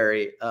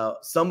contrary,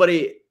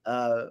 somebody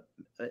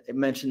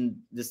mentioned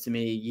this to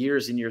me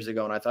years and years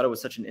ago, and I thought it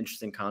was such an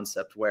interesting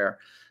concept where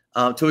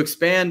to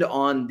expand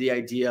on the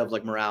idea of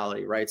like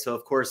morality, right? So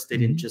of course they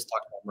didn't just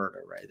talk about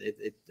murder, right?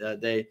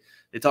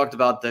 They talked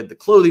about the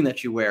clothing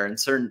that you wear, and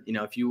certain, you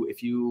know, if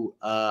you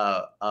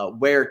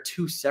wear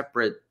two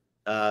separate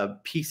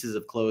pieces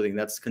of clothing,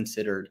 that's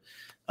considered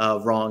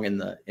wrong in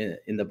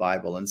the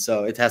Bible, and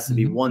so it has to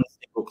be one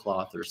single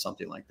cloth or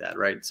something like that,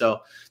 right? So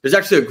there's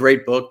actually a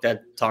great book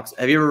that talks.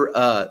 Have you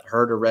ever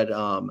heard or read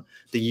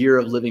The Year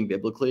of Living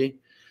Biblically?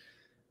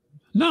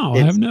 No,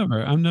 I've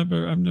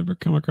never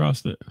come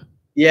across it.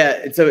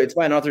 Yeah, so it's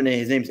by an author named,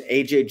 his name's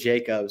A.J.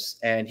 Jacobs,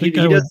 and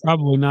I would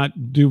probably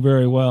not do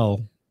very well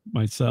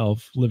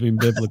myself living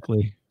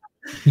biblically.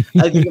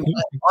 I think,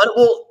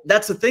 well,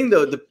 that's the thing,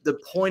 though. The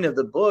point of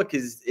the book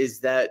is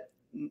that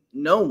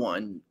no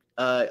one,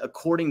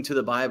 according to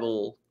the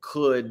Bible,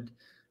 could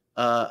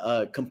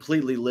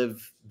completely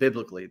live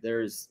biblically.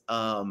 There's,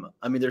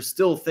 there's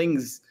still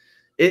things.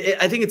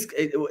 I think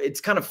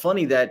it's kind of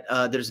funny that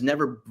there's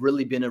never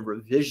really been a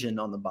revision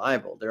on the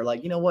Bible. They're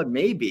like, you know what,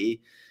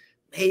 maybe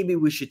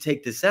we should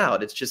take this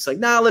out. It's just like,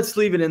 nah, let's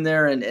leave it in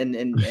there and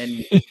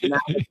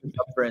not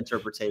up for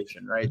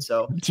interpretation, right?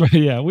 So that's right.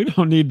 Yeah, we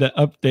don't need to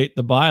update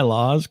the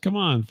bylaws. Come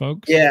on,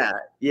 folks. Yeah.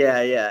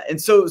 And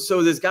so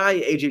this guy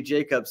AJ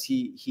Jacobs,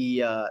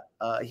 he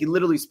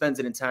literally spends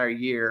an entire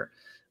year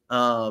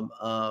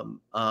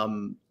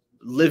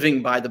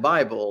living by the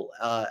Bible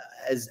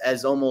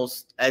as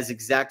almost as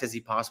exact as he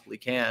possibly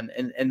can.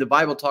 And the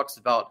Bible talks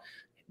about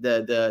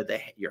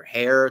your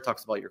hair,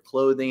 talks about your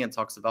clothing, and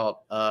talks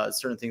about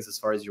certain things as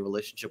far as your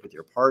relationship with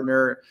your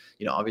partner,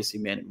 you know, obviously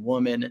man and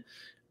woman.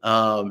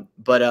 And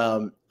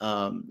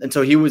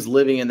so he was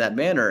living in that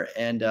manner.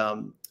 And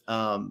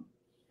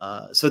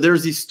so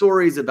there's these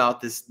stories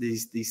about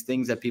these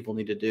things that people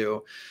need to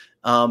do.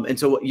 And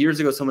so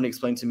years ago, somebody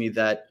explained to me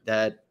that,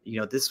 you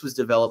know, this was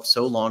developed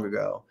so long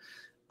ago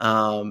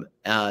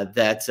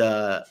that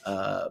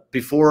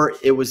before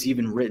it was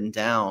even written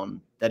down,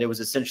 that it was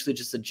essentially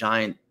just a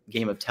giant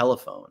game of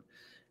telephone.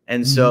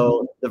 And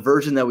so the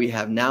version that we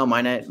have now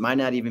might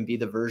not even be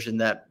the version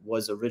that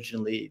was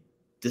originally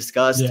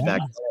discussed back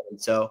then.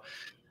 And so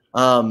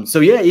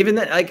yeah, even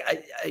that, like,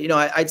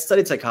 I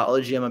studied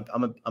psychology. I'm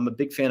a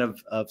big fan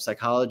of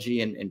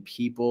psychology and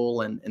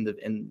people and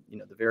you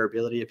know, the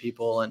variability of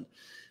people.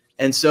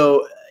 And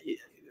so,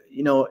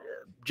 you know,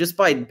 just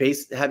by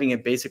having a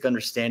basic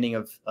understanding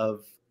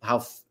of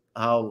how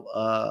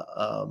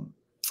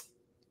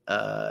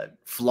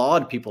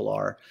flawed people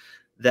are,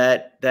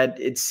 that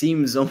it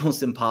seems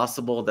almost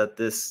impossible that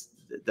this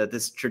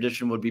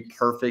tradition would be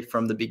perfect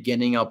from the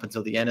beginning up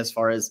until the end as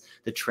far as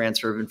the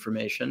transfer of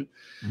information.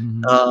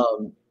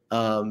 So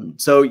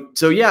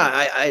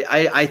yeah,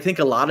 I think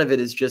a lot of it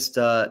is just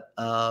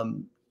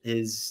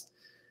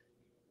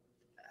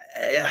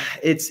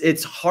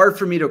it's hard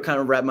for me to kind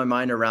of wrap my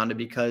mind around it,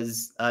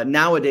 because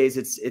nowadays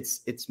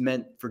it's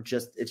meant for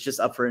it's just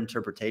up for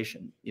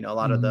interpretation, you know, a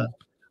lot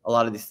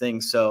of these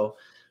things. So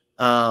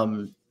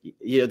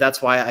you know,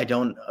 that's why I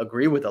don't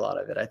agree with a lot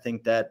of it. I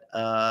think that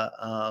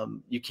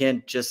you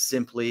can't just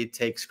simply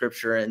take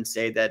scripture and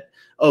say that,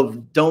 oh,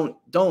 don't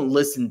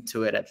listen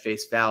to it at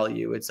face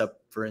value, it's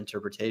up for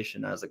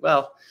interpretation. I was like,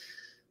 well,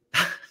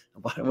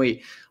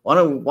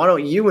 why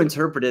don't you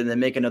interpret it and then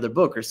make another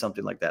book or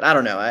something like that? I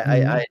don't know.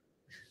 I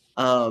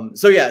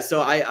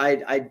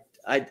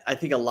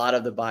think a lot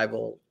of the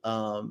Bible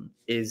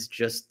is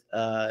just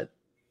So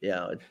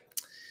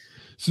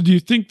do you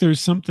think there's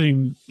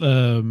something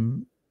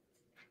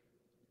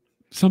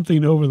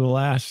something over the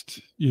last,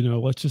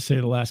 let's just say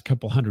the last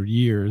couple hundred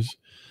years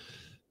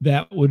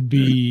that would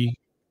be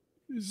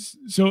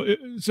so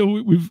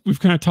we've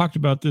kind of talked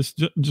about this,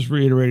 just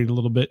reiterating a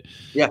little bit.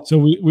 Yeah. So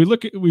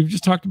we've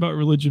just talked about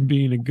religion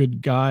being a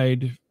good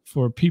guide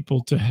for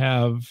people to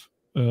have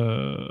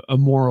a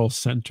moral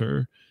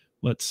center,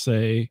 let's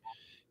say,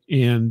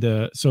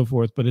 and so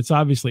forth, but it's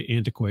obviously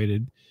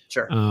antiquated.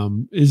 Sure.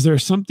 Is there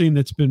something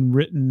that's been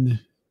written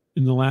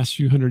in the last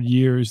few hundred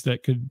years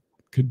that could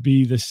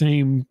be the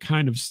same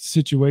kind of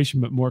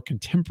situation but more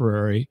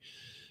contemporary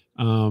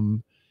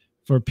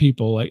for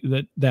people like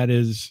that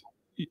is,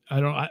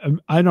 I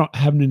don't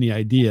have any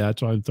idea,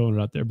 that's why I'm throwing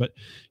it out there, but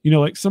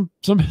like some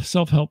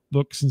self-help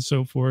books and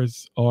so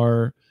forth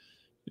are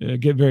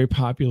get very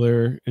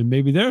popular, and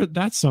maybe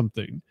that's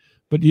something.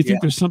 But do you think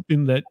there's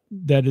something that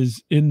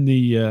is in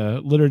the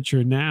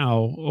literature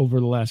now over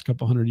the last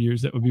couple hundred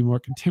years that would be more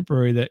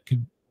contemporary that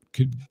could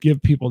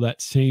give people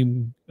that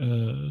same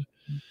kind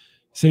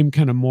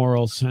of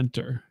moral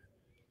center?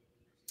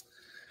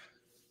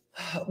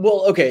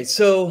 Well, okay.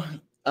 So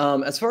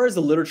as far as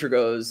the literature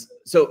goes,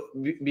 so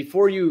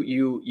before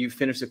you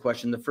finish the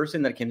question, the first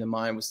thing that came to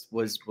mind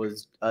was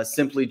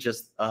simply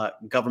just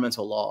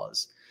governmental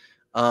laws.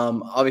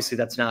 Obviously,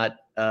 that's not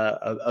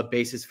a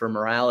basis for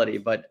morality,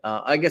 but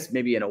I guess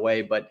maybe in a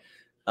way. But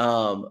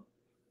now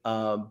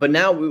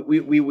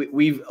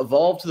we've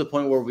evolved to the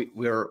point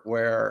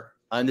where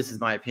and this is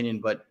my opinion,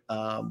 but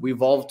we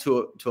evolved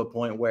to a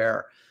point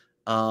where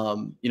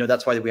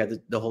that's why we have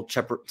the whole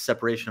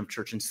separation of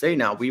church and state.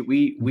 Now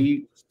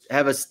we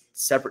have a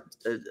separate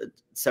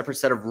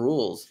set of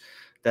rules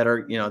that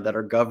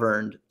are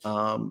governed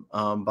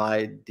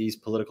by these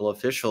political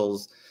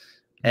officials.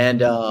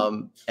 And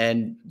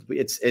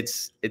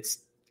it's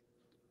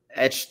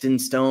etched in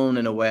stone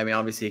in a way. I mean,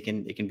 obviously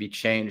it can be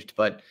changed,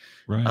 but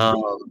right.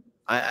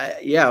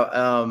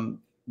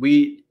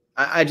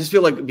 I just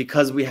feel like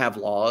because we have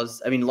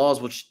laws, I mean,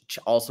 laws will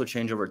also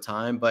change over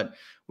time, but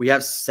we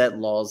have set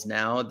laws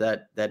now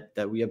that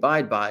we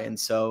abide by. And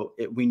so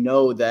we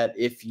know that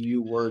if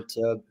you were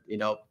to,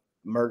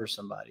 murder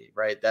somebody,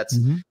 right, that's,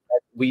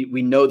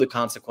 we know the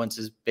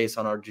consequences based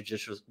on our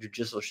judicial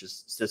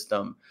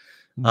system.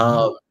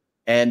 But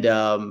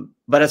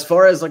as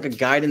far as like a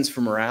guidance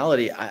for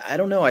morality, I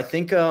don't know. I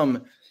think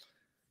there's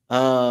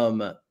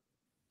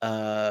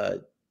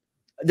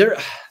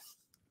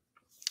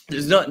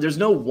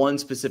no one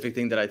specific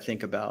thing that I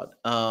think about.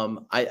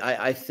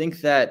 I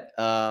think that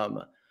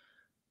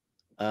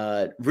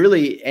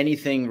really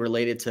anything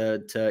related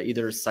to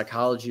either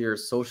psychology or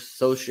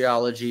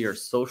sociology or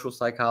social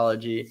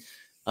psychology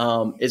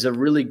is a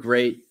really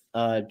great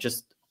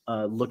just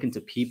look into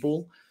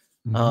people.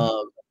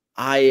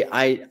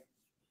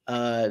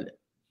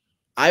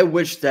 I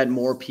wish that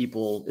more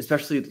people,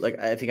 especially like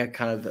I think I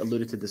kind of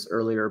alluded to this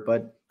earlier,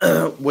 but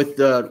with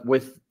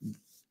the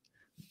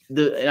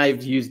and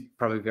I've used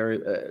probably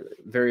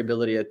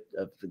variability at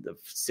the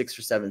 6th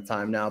or 7th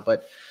time now,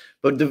 but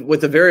with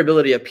the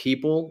variability of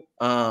people,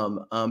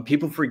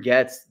 people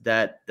forget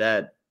that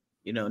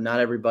not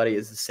everybody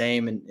is the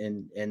same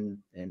in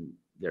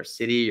their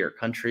city or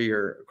country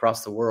or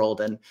across the world,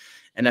 and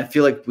I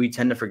feel like we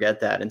tend to forget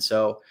that, and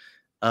so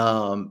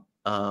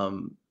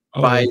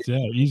it's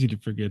easy to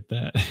forget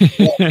that.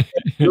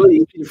 It's really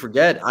easy to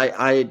forget.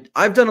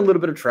 I've done a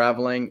little bit of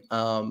traveling.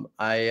 In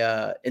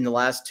the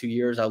last 2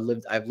 years,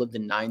 I've lived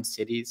in 9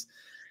 cities,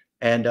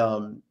 and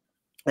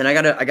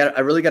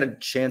I really got a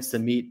chance to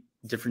meet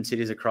different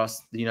cities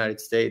across the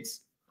United States.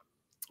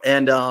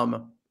 And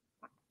can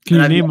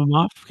you name them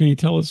off? Can you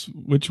tell us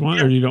which one,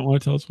 or you don't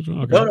want to tell us which one?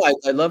 Okay. No,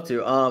 I'd love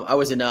to. I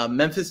was in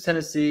Memphis,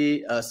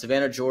 Tennessee,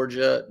 Savannah,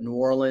 Georgia, New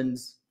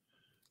Orleans,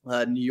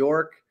 New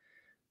York,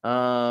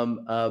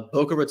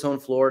 Boca Raton,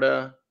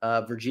 Florida,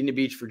 Virginia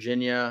Beach,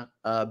 Virginia,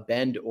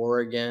 Bend,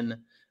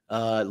 Oregon,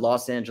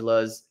 Los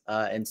Angeles,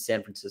 and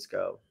San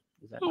Francisco.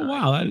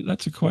 Wow,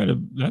 that's a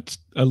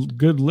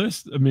good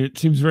list. I mean, it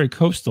seems very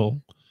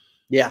coastal.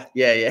 Yeah.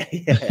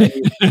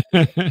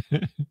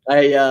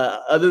 I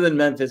other than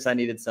Memphis, I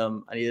needed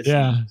some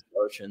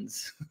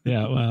oceans.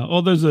 Yeah,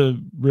 well, there's a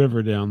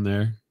river down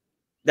there.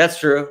 That's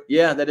true.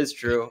 Yeah, that is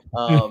true.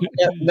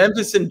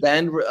 Memphis and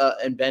Bend,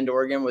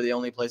 Oregon were the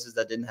only places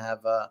that didn't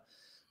have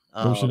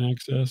ocean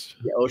access.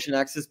 Yeah, ocean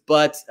access.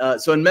 But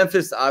so in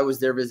Memphis, I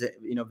was there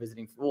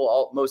visiting.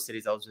 Well, most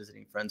cities I was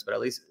visiting friends, but at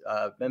least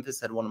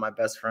Memphis had one of my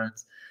best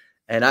friends,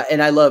 and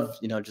I love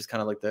just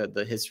kind of like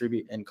the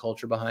history and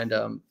culture behind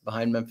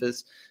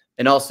Memphis,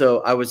 and also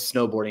I was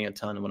snowboarding a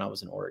ton when I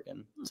was in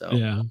Oregon. So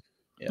yeah.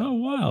 Oh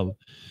wow!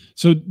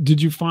 So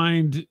did you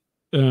find?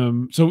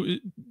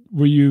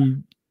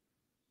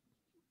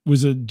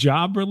 Was it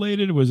job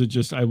related? Was it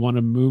just I want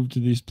to move to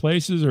these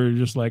places, or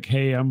just like,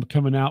 hey, I'm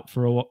coming out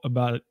for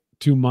about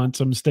 2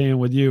 months. I'm staying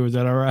with you. Is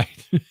that all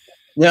right?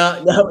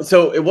 No, no.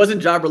 So it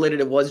wasn't job related.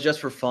 It was just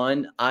for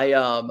fun.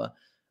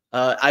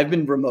 I've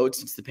been remote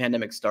since the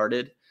pandemic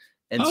started,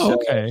 and Oh, so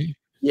okay.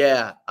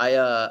 yeah,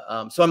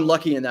 so I'm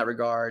lucky in that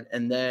regard.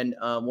 And then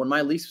when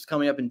my lease was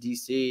coming up in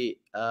DC,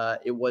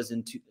 it was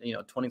in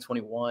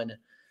 2021,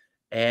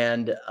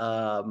 and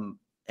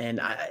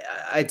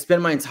I'd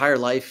spent my entire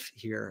life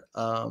here,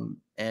 and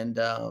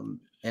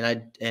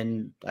I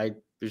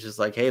was just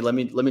like, hey, let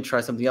me try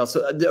something else.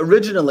 So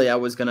originally, I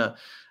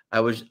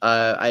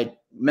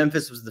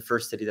Memphis was the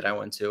first city that I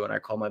went to, and I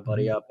called my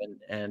buddy Mhm, up,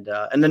 and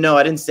then no,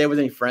 I didn't stay with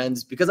any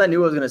friends because I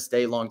knew I was going to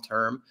stay long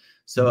term.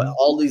 So mhm.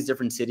 all these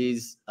different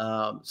cities,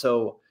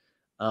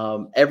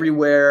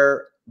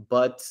 everywhere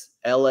but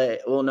LA.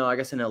 Well, no, I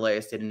guess in LA I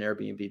stayed in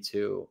Airbnb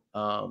too.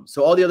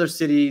 So all the other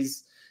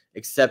cities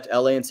except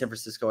LA and San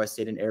Francisco, I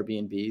stayed in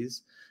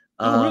Airbnbs.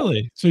 Oh, Um,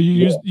 really? So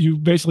you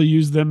basically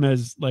use them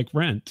as like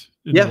rent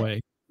in a yeah.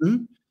 way. Yeah,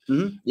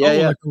 Oh,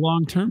 yeah. like a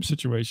long-term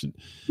situation.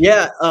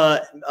 Yeah,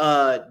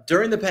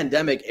 during the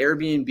pandemic,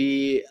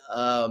 Airbnb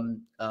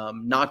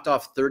knocked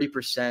off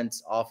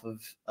 30% off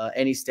of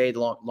any stay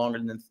longer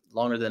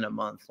than a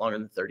month, longer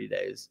than 30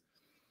 days.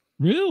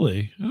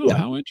 Really? Oh, Yeah,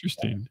 how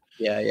interesting.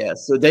 yeah, yeah.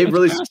 So they That's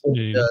really support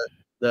fascinating.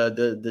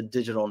 the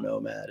digital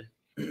nomad.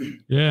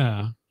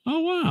 Yeah. Oh,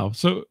 wow.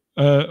 So,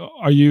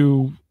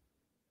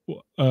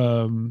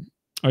 um,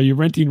 are you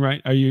renting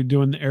right? Are you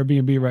doing the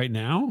Airbnb right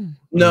now or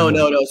No, no?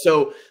 no, no.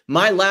 So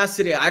my last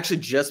city, I actually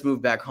just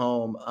moved back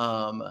home.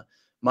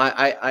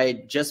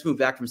 I just moved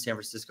back from San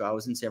Francisco. I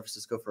was in San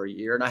Francisco for a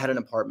year, and I had an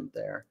apartment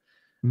there.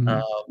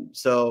 Mhm.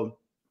 So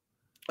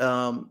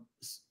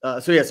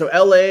so yeah, so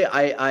LA,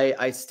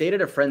 I stayed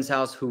at a friend's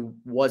house who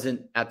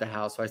wasn't at the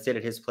house, so I stayed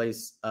at his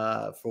place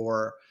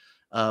for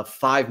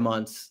 5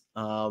 months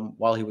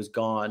while he was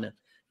gone,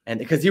 and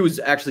because he was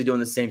actually doing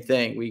the same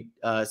thing.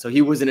 So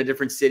he was in a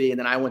different city, and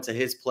then I went to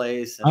his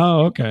place, and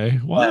Oh, okay.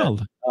 yeah,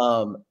 Wild.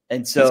 and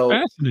That's so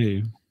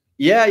fascinating.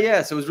 yeah,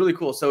 yeah, so it was really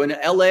cool. So in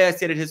LA, I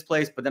stayed at his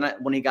place, but then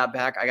when he got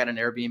back, I got an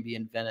Airbnb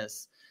in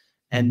Venice.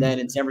 And Mhm. then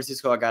in San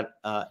Francisco, I got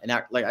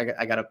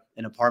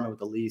an apartment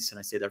with a lease, and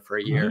I stayed there for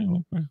a year.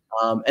 Oh, okay.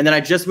 And then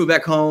I just moved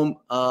back home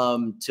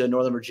to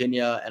Northern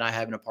Virginia, and I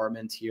have an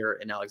apartment here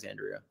in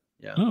Alexandria.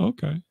 Yeah. Oh,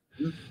 okay.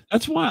 Mhm.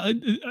 That's why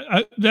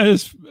that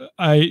is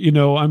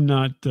I'm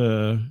not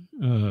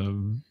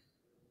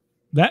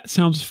that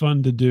sounds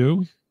fun to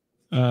do.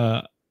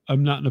 Uh,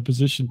 I'm not in a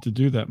position to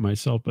do that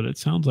myself, but it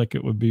sounds like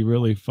it would be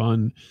really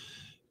fun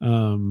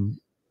um,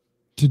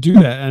 to do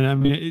that. And I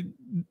mean,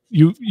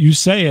 you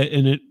say it,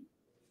 and it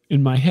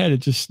in my head it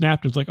just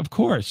snapped. It's like, of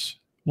course,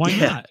 why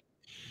Yeah. not?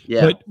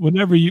 Yeah.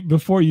 But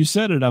before you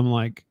said it, I'm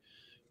like,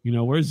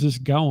 where's this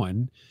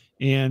going?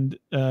 And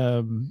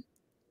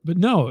but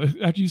no,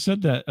 after you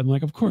said that, I'm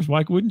like, of course,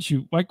 couldn't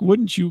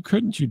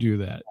you do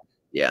that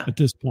Yeah. at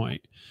this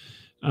point?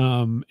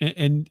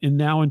 And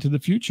now into the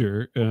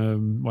future,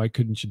 why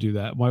couldn't you do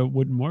that? Why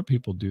wouldn't more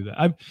people do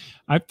that?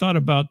 I've thought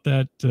about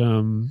that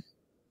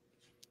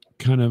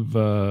kind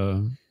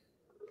of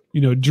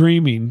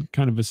dreaming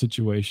kind of a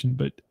situation,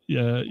 but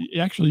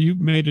actually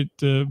you've made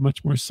it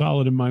much more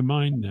solid in my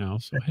mind now.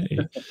 So hey,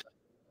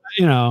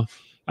 you know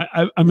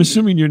I'm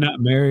assuming you're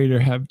not married or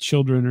have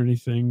children or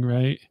anything,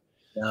 right?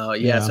 No,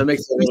 yeah. Yeah, So it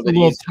makes it a it's little a bit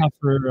little easier.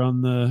 tougher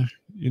on the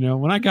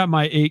when I got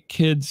my 8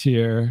 kids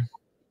here,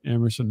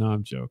 Emerson, no,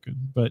 I'm joking,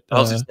 but I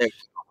was just saying,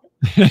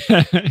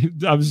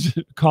 I was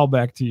call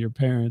back to your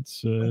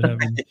parents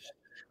having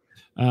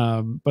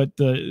but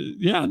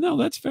yeah, no,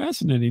 that's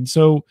fascinating.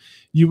 So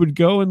you would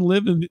go and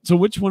live in, so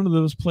which one of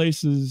those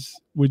places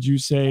would you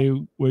say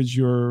was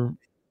your,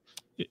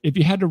 if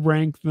you had to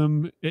rank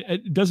them,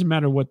 it doesn't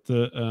matter what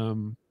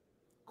the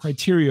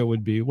criteria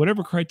would be,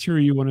 whatever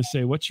criteria you want to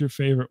say, what's your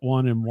favorite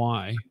one and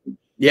why?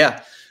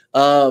 yeah.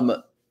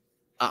 Um,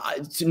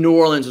 New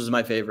Orleans was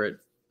my favorite.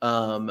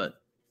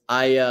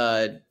 I,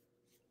 uh,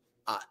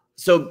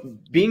 so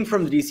being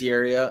from the DC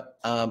area,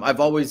 I've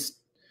always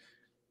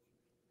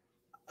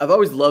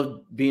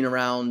loved being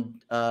around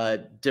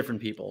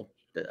different people.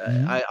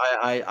 Mhm.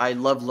 I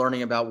love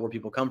learning about where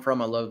people come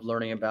from. I love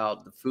learning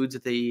about the foods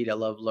that they eat. I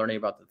love learning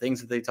about the things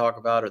that they talk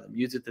about or the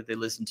music that they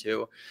listen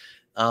to.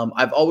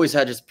 I've always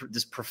had just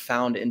this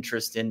profound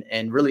interest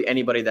in really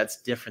anybody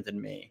that's different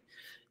than me.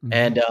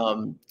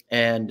 Mhm.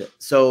 And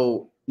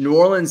so New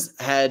Orleans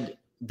had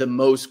the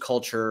most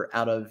culture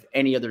out of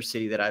any other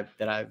city that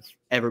I've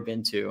ever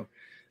been to.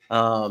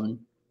 Um,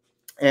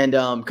 and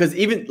because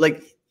even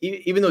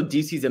though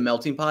DC is a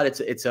melting pot, it's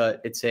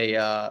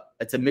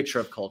a mixture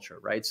of culture,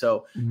 right?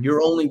 So Mhm.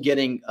 you're only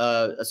getting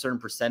a certain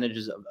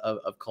percentages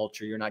of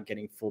culture. You're not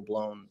getting full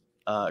blown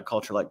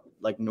culture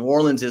like New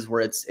Orleans is, where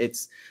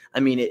it's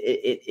I mean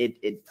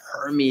it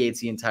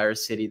permeates the entire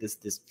city.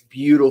 This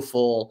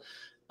beautiful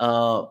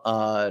uh,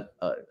 uh,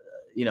 uh,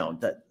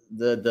 that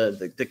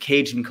the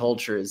Cajun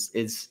culture is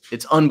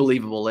it's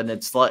unbelievable, and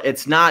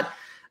it's not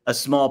a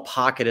small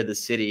pocket of the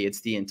city.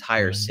 It's the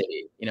entire Right.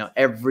 city.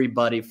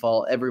 Everybody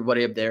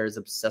up there is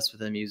obsessed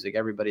with the music.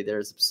 Everybody there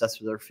is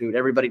obsessed with their food.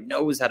 Everybody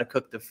knows how to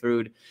cook the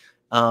food.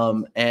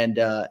 And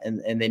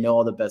they know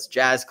all the best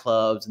jazz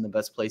clubs and the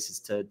best places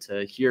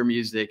to hear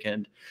music.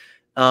 And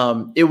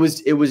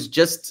it's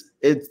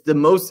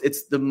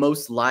the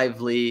most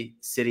lively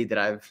city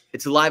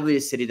it's the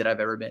liveliest city that I've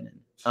ever been in.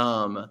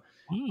 Wow.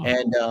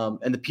 And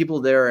the people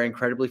there are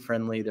incredibly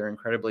friendly. They're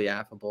incredibly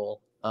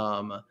affable.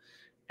 I've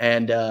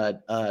been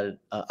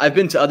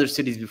to other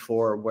cities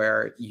before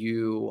where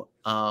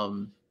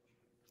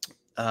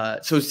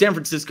so San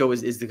Francisco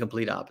is the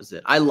complete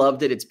opposite. I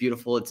loved it. It's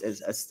beautiful.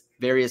 It's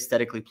very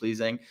aesthetically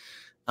pleasing.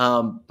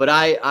 But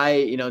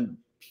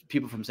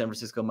people from San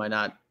Francisco might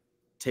not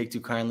take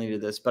too kindly to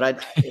this,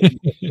 but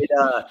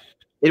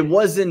it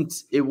wasn't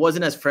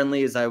as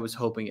friendly as I was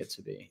hoping it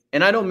to be.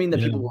 And I don't mean that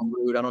people were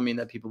rude. I don't mean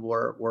that people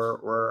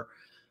were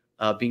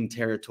being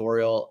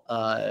territorial.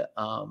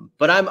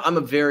 But I'm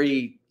a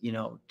very,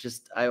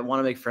 I want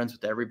to make friends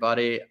with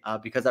everybody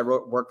because I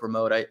work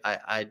remote.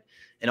 I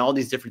in all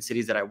these different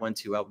cities that I went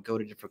to, I would go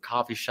to different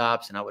coffee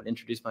shops and I would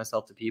introduce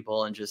myself to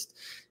people and just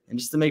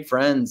to make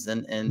friends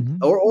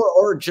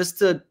or just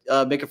to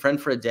make a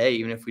friend for a day,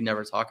 even if we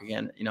never talk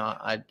again.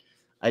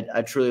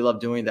 I truly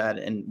love doing that.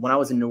 And when I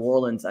was in New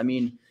Orleans, I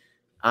mean,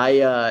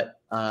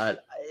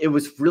 it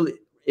was really,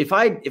 if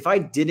I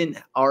didn't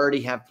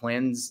already have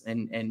plans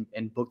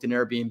and booked an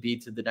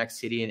Airbnb to the next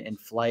city and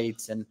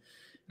flights and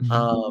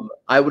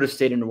I would have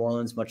stayed in New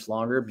Orleans much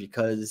longer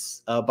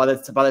because by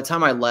the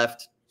time I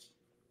left,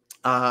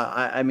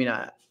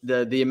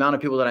 the amount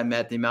of people that I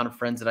met, the amount of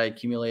friends that I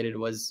accumulated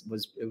was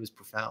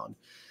profound.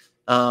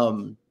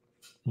 Wild.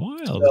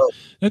 So,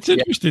 that's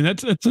interesting. Yeah.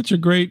 That's such a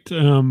great.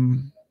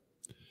 You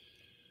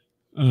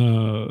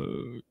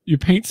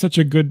paint such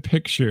a good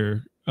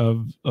picture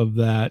of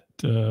that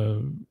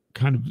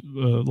kind of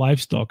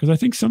lifestyle, because I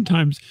think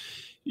sometimes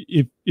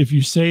if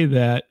you say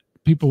that,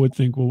 people would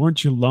think, well,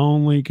 weren't you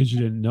lonely because you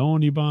didn't know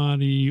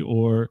anybody,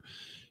 or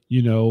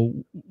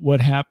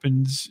what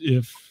happens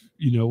if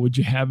would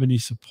you have any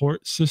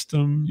support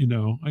system?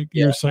 Like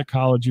you're a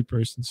psychology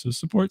person, so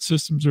support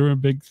systems are a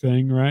big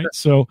thing, right?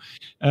 So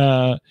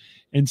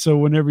and so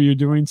whenever you're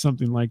doing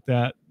something like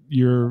that,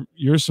 your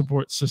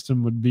support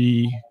system would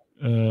be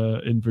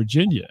in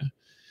Virginia,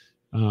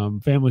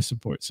 family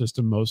support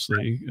system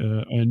mostly,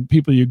 and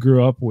people you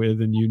grew up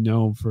with and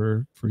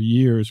for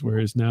years,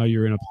 whereas now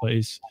you're in a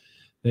place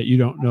that you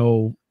don't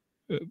know,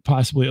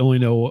 possibly only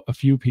know a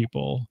few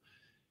people,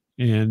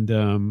 and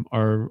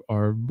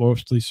are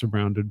mostly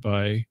surrounded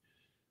by,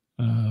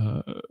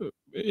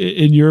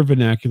 in your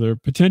vernacular,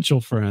 potential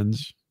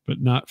friends,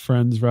 but not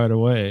friends right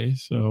away.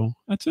 So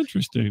that's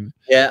interesting.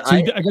 Yeah, so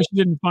I guess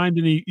you didn't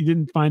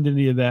find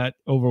any of that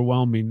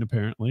overwhelming,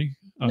 apparently.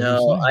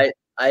 Obviously.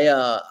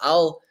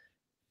 No,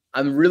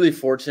 I'm really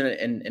fortunate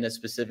in a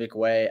specific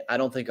way. I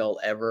don't think I'll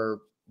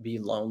ever be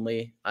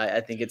lonely.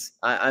 I think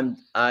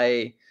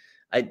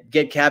I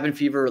get cabin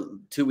fever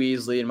too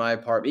easily in my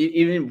apartment.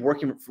 Even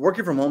working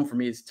from home for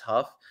me is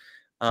tough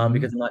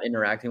because I'm not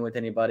interacting with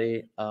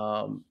anybody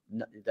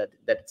that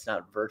it's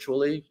not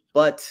virtually.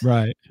 But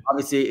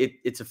obviously,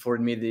 it's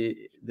afforded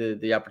me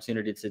the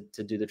opportunity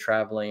to do the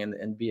traveling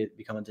and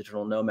become a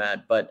digital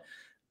nomad. But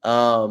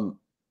going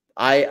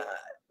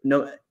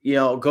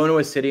to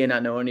a city and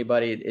not know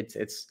anybody,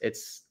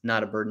 it's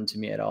not a burden to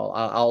me at all.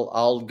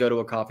 I'll go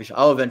to a coffee shop.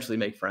 I'll eventually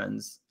make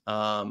friends.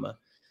 I've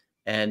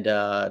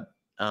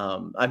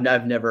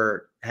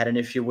never had an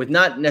issue with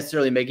not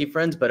necessarily making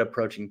friends, but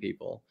approaching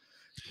people.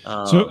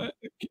 So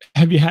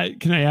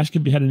can I ask,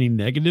 have you had any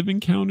negative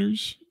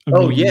encounters?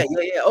 Oh,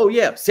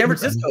 yeah. San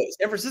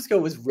Francisco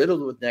was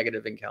riddled with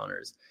negative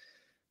encounters.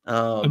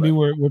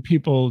 Were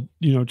people,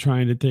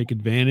 trying to take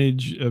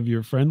advantage of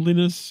your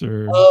friendliness,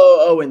 or?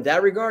 In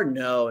that regard?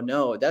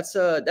 No. That's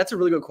a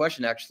really good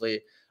question,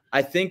 actually.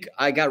 I think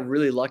I got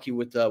really lucky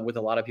with a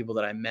lot of people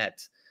that I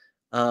met.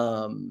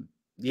 I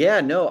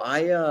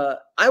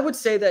would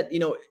say that,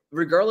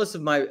 regardless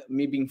of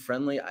me being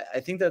friendly, I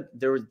think that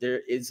there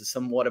is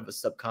somewhat of a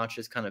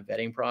subconscious kind of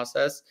vetting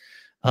process.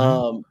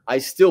 I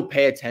still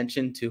pay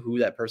attention to who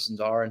that person's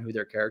are and who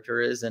their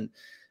character is. And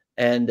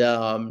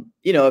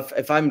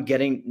if I'm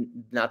getting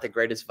not the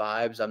greatest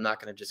vibes, I'm not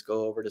going to just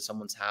go over to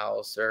someone's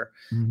house or,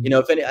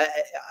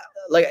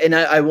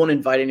 I won't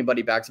invite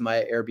anybody back to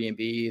my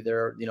Airbnb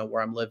there,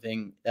 where I'm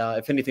living.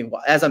 If anything,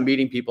 as I'm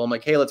meeting people, I'm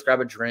like, hey, let's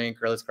grab a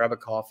drink or let's grab a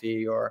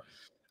coffee, or,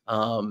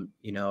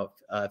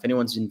 if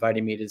anyone's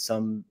inviting me to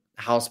some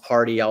house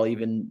party, I'll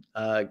even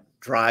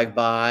drive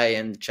by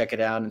and check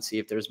it out and see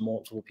if there's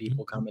multiple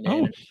people coming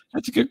in.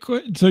 That's a good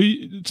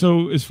question.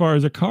 So as far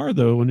as a car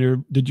though,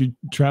 did you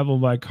travel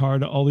by car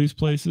to all these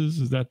places?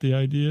 Is that the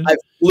idea?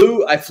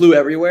 I flew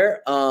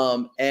everywhere.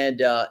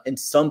 And in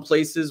some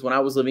places when I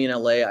was living in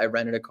LA, I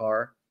rented a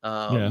car.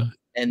 And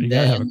you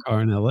gotta have a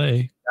car in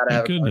LA.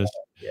 Thank goodness.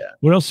 Yeah.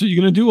 What else are you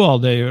gonna do all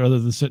day other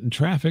than sit in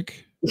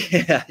traffic?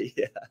 Yeah.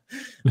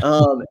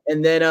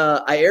 And then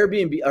I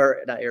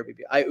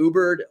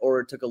Ubered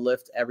or took a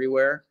Lyft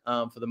everywhere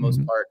for the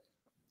most part.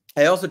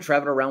 I also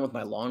traveled around with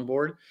my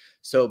longboard.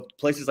 So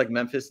places like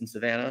Memphis and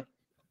Savannah,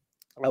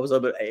 I was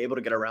able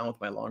to get around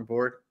with my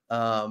longboard.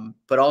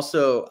 But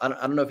also, I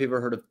don't know if you've ever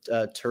heard of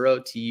Turo,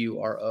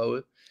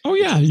 Turo. Oh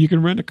yeah, you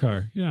can rent a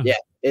car. Yeah, yeah,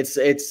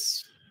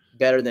 it's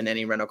better than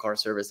any rental car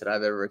service that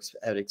I've ever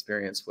had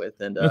experience with.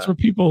 And that's where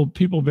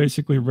people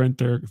basically rent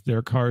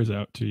their cars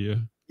out to you.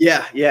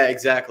 Yeah,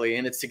 exactly,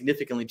 and it's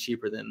significantly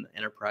cheaper than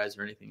Enterprise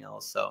or anything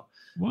else. So,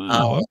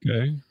 wow,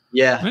 okay.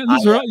 Yeah, Man,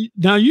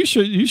 now you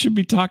should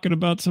be talking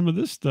about some of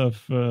this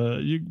stuff.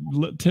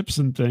 Tips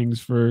and things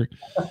for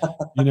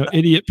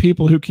idiot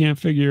people who can't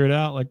figure it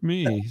out like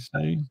me.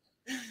 See?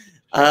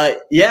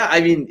 Yeah,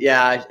 I mean,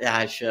 yeah,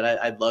 I should.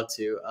 I'd love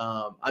to.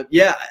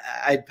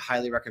 I'd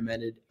highly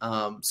recommend it.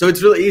 So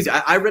it's really easy.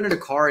 I rented a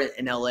car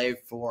in LA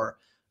for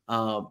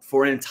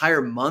an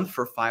entire month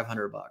for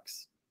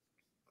 $500.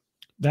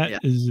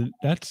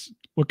 That's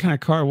what kind of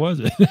car was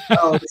it?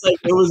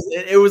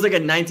 It was like a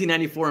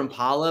 1994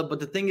 Impala, but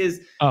the thing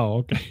is, oh,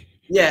 okay.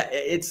 Yeah,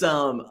 it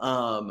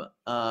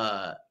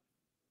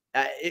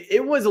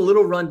was a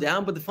little run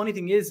down, but the funny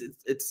thing is,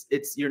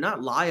 it's you're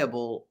not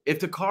liable if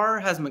the car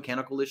has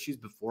mechanical issues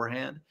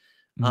beforehand.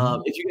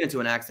 If you get into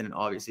an accident,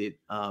 obviously,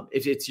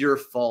 if it's your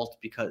fault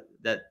because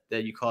that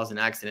you caused an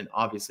accident,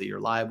 obviously you're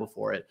liable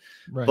for it.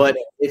 Right. But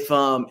if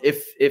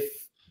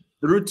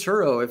through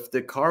Turo, if the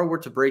car were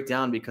to break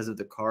down because of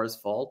the car's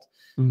fault,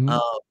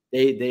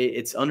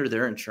 it's under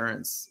their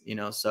insurance,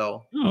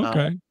 so. Oh,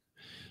 okay.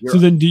 So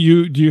then do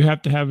you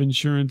have to have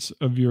insurance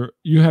of your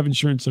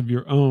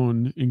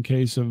own in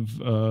case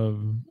of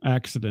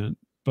accident?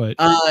 But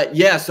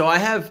yeah, so I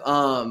have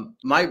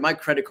my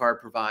credit card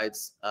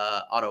provides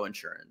auto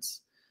insurance.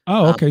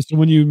 Oh, okay. So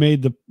when you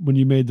made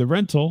the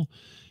rental,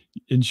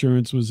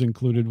 insurance was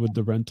included with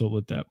the rental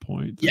at that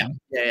point. Then.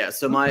 Yeah.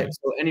 So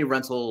so any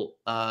rental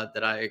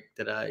that I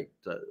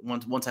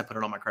once I put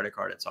it on my credit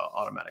card, it's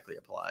automatically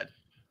applied.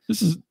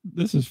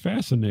 This is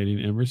fascinating,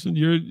 Emerson.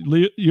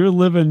 You're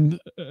living,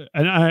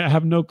 and I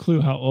have no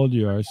clue how old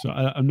you are, so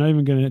I'm not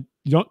even gonna.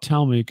 Don't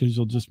tell me because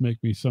you'll just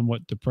make me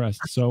somewhat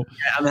depressed. So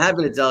yeah, I'm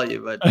happy to tell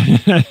you, but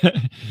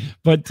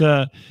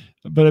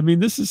but I mean,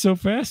 this is so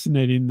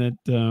fascinating that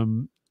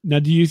now,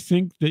 do you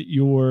think that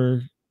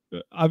you're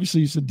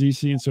obviously you said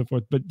DC and so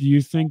forth, but do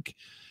you think,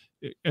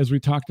 as we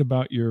talked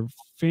about your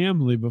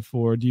family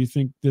before, do you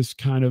think this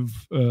kind of,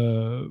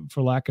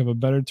 for lack of a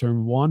better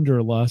term,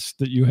 wanderlust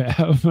that you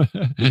have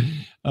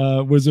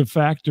was a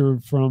factor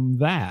from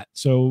that?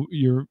 So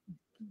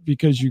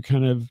because you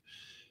kind of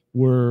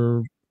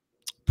were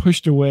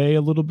pushed away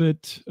a little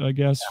bit, I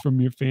guess,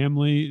 from your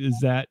family, is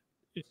that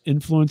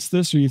influenced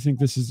this, or you think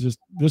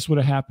this would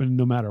have happened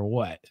no matter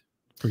what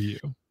for you?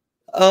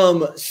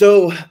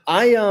 So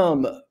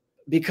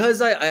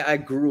because I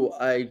grew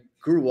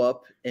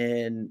up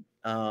in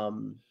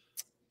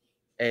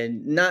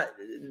and not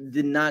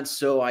the not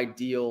so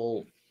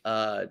ideal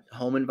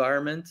home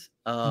environment.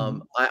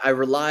 I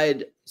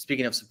relied,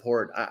 speaking of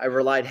support, I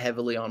relied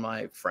heavily on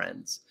my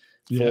friends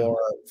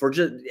for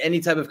just any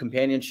type of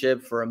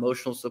companionship, for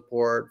emotional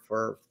support,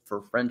 for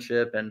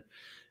friendship, and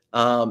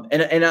a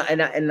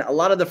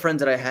lot of the friends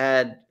that I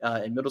had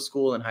in middle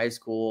school and high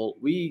school,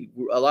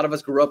 a lot of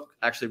us grew up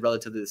actually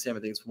relatively the same. I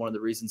think it's one of the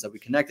reasons that we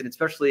connected,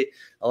 especially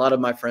a lot of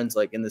my friends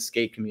like in the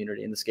skate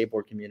community, in the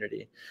skateboard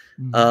community.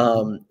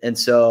 And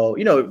so,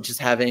 just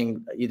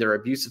having either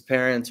abusive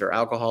parents or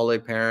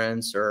alcoholic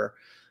parents or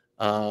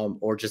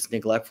just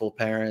neglectful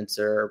parents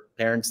or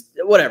parents,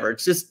 whatever.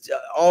 It's just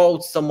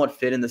all somewhat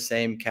fit in the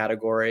same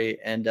category.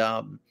 And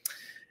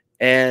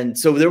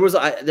so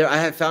I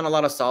have found a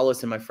lot of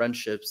solace in my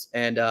friendships,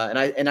 and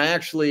I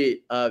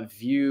actually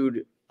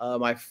viewed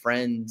my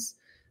friends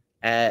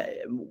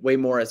way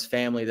more as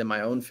family than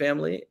my own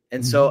family.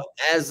 And so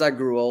as I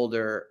grew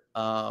older,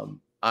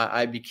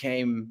 I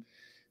became,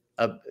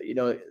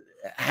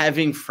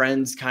 having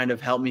friends kind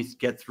of helped me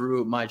get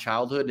through my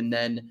childhood, and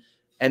then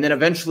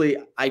eventually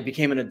I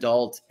became an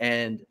adult,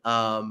 and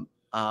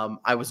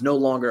I was no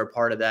longer a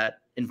part of that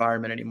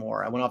environment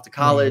anymore. I went off to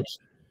college.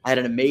 I had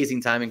an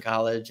amazing time in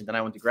college, and then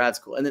I went to grad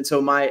school. And then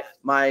so my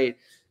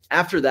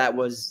after that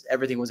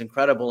everything was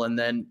incredible. And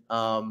then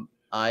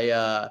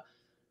I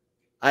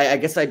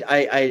guess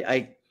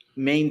I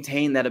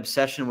maintained that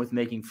obsession with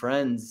making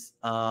friends,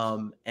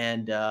 and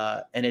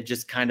it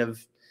just kind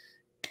of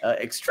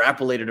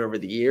extrapolated over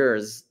the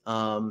years.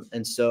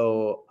 And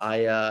so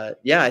I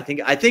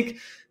think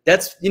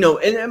that's,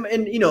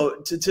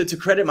 to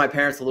credit my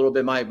parents a little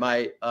bit,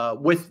 my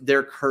with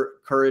their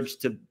courage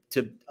to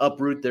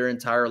uproot their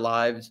entire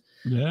lives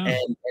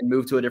and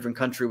move to a different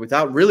country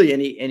without really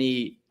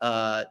any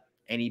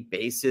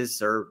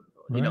basis or,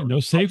 no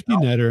safety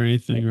net or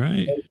anything,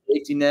 right? No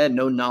safety net,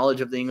 no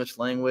knowledge of the English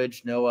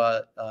language,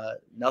 no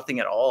nothing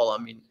at all. I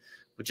mean,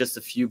 with just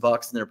a few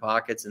bucks in their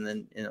pockets, and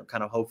then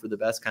kind of hope for the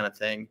best kind of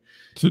thing.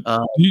 So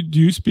do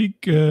you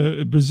speak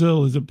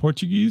Brazil? Is it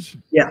Portuguese?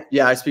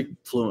 Yeah, I speak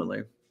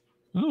fluently.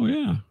 Oh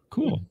yeah,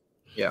 cool.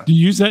 Yeah. Do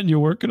you use that in your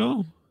work at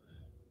all?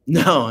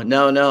 No. I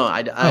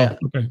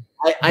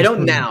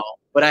don't now,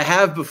 but I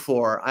have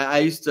before.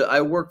 I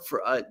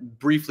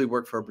briefly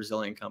worked for a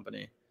Brazilian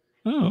company.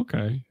 Oh,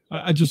 okay.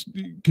 I just,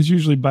 because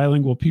usually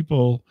bilingual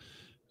people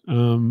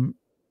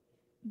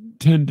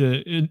tend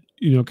to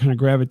kind of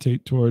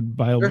gravitate toward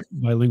Sure.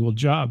 bilingual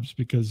jobs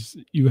because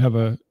you have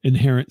a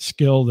inherent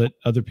skill that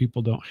other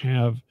people don't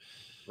have.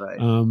 Right.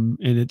 And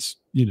it's,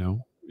 you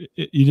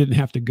didn't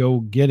have to go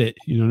get it.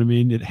 You know what I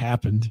mean? It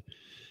happened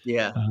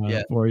Yeah.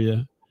 Yeah. for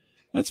you.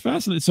 That's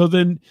fascinating. So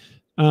then,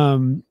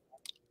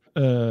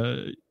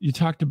 you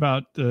talked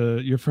about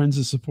your friends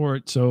and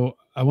support. So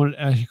I wanted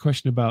to ask you a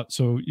question about,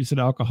 so you said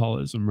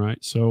alcoholism, right?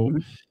 So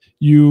Mhm.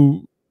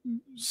 you,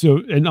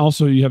 and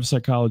also you have a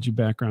psychology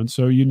background.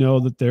 So you know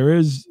that there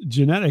is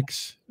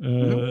genetics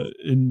Mhm.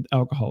 in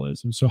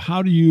alcoholism. So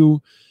how do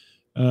you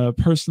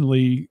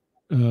personally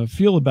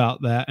feel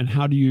about that? And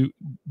how do you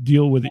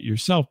deal with it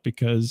yourself?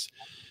 Because,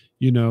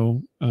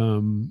 you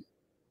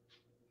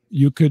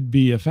could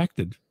be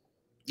affected.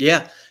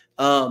 Yeah.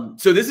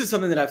 So this is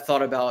something that I've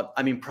thought about.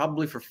 I mean,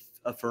 probably for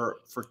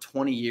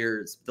 20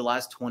 years, the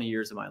last 20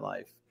 years of my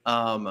life.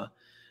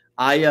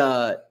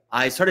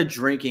 I started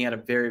drinking at a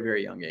very,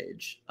 very young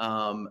age.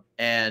 And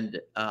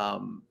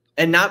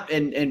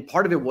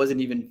part of it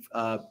wasn't even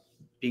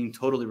being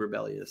totally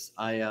rebellious.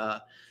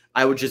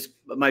 I would just,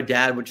 my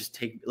dad would just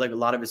take, like, a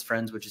lot of his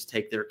friends would just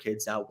take their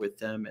kids out with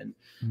them, and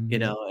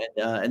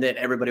Mhm. and then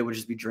everybody would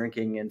just be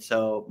drinking. And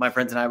so my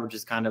friends and I were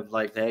just kind of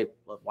like, hey,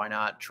 look, why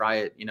not try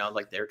it?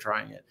 Like they're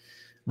trying it,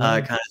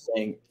 Right. kind of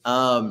thing.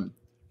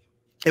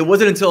 It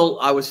wasn't until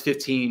I was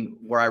 15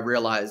 where I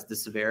realized the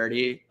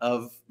severity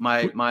of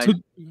my So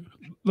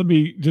let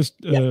me just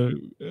yeah.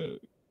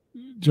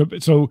 jump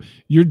in. So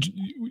your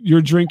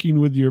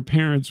drinking with your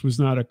parents was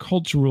not a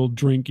cultural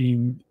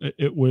drinking.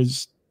 It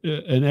was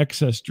an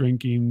excess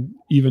drinking,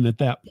 even at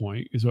that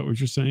point, is what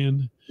you're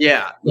saying.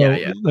 Yeah, yeah,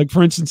 So, yeah. like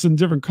for instance, in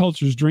different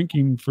cultures,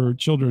 drinking for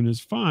children is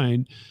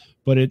fine,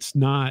 but it's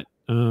not.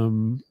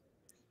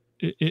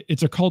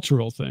 It's a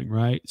cultural thing,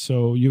 right?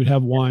 So you would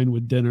have wine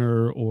with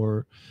dinner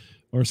or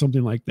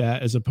something like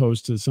that, as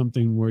opposed to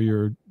something where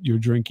you're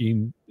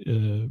drinking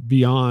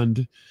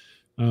beyond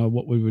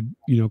what we would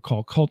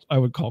call I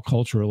would call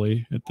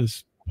culturally at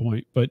this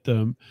point. But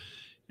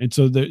and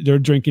so they're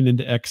drinking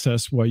into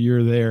excess while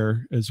you're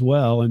there as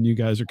well, and you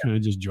guys are kind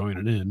of just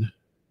joining in.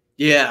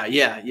 Yeah,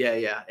 yeah, yeah,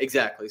 yeah,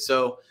 exactly.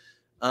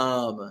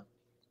 Um,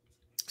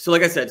 so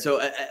like I said,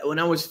 when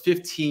I was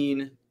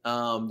 15,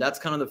 that's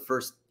kind of the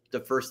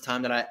first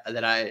time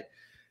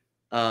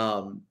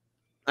um,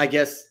 I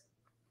guess,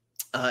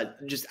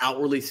 just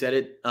outwardly said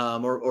it,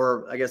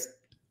 or I guess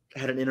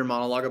had an inner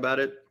monologue about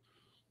it.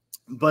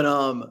 But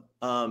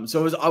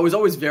so I was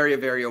always very,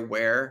 very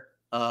aware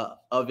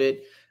of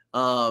it.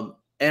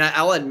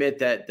 I'll admit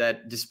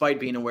that despite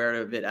being aware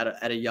of it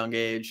at a young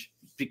age,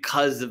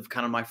 because of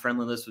kind of my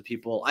friendliness with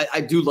people,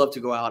 I do love to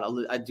go out.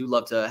 I do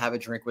love to have a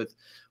drink with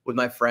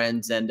my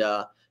friends, and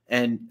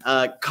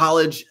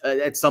college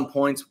at some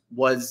points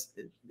was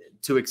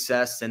to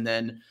excess, and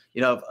then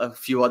a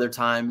few other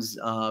times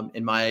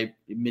in my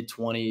mid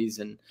 20s,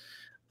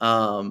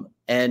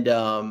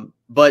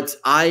 but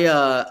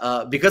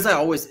because I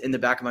always, in the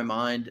back of my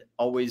mind,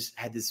 always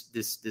had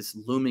this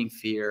looming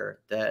fear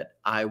that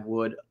I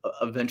would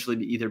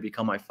eventually either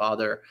become my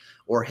father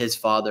or his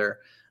father.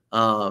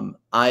 I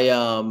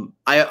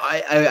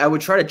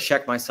would try to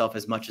check myself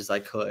as much as I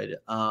could.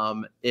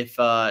 If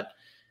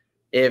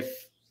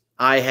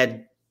I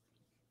had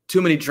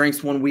too many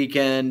drinks one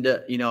weekend,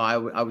 I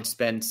would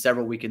spend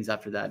several weekends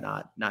after that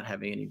not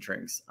having any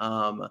drinks.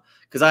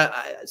 Because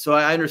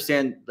I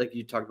understand, like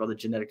you talked about, the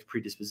genetic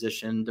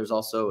predisposition. There's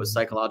also a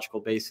psychological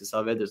basis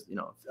of it. There's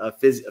a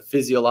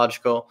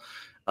physiological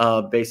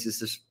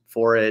basis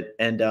for it,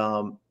 and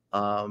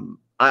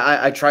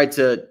I tried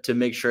to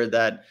make sure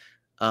that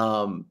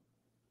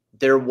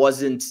there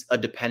wasn't a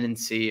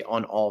dependency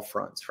on all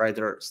fronts. Right,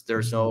 there's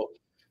Mhm. no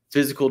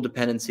physical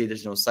dependency.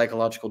 There's no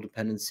psychological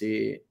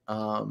dependency.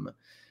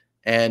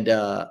 And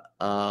there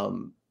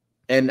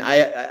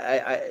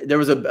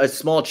was a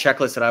small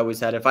checklist that I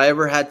always had. If I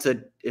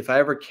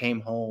ever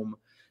came home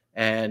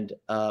and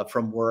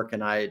from work,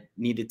 and I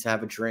needed to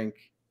have a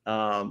drink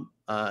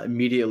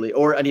immediately,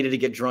 or I needed to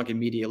get drunk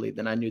immediately,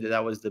 then I knew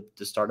that was the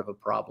start of a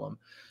problem.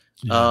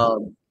 Yeah.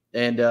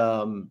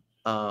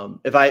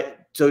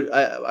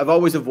 I've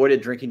always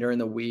avoided drinking during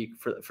the week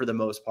for the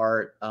most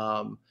part.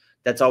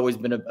 That's always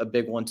been a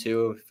big one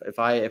too. If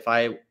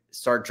I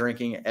start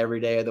drinking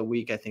every day of the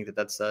week, I think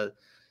that's a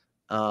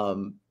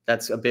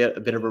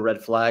bit of a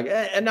red flag.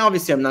 And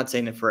obviously, I'm not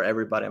saying it for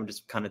everybody. I'm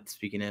just kind of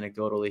speaking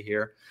anecdotally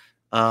here.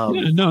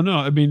 Yeah, no.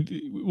 I mean,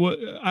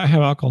 I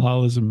have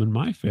alcoholism in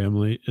my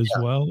family as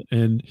well,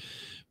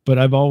 but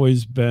I've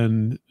always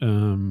been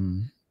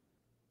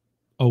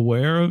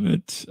aware of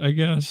it, I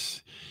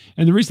guess.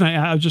 And the reason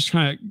I was just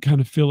trying to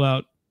kind of fill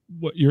out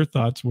what your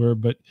thoughts were,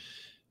 but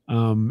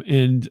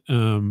and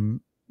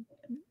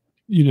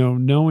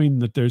knowing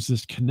that there's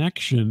this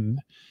connection,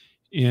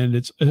 and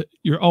it's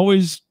you're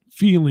always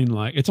feeling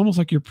like it's almost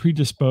like you're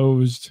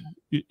predisposed.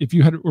 If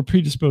you were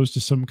predisposed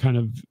to some kind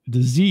of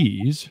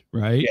disease,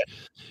 right, Yeah,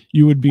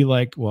 you would be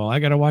like, well, I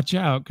got to watch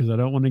out because I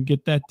don't want to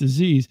get that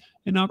disease.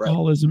 And right.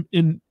 alcoholism,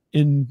 in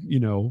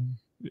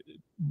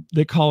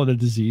they call it a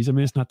disease. I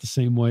mean, it's not the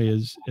same way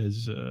as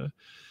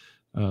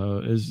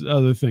as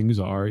other things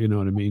are, you know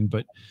what I mean?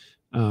 But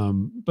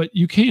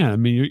you can, I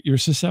mean, you're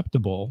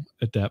susceptible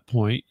at that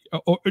point.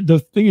 Or the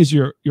thing is,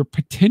 you're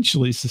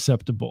potentially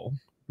susceptible,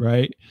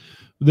 right?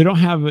 You don't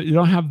have the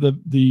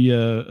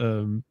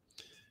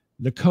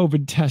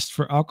COVID test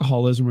for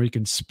alcoholism where you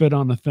can spit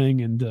on a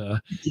thing and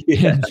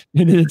Yeah.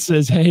 and it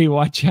says, hey,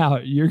 watch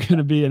out, you're going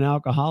to be an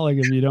alcoholic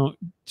if you don't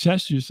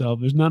test yourself.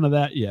 There's none of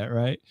that yet,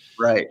 right?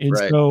 Right. And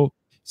Right.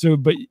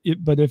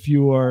 but if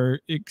you are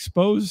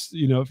exposed,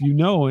 you know, if you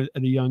know at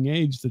a young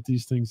age that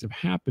these things have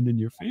happened in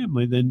your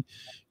family, then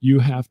you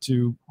have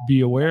to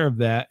be aware of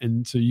that.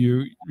 And so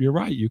you're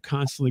right, you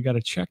constantly got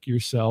to check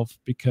yourself,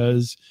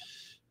 because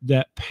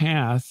that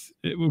path,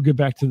 we'll get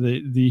back to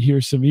the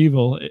here's some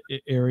evil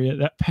area.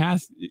 That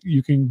path,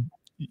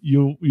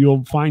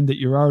 you'll find that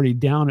you're already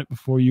down it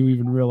before you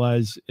even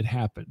realize it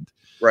happened.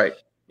 Right.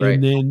 Right.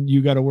 And then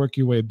you got to work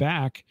your way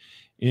back,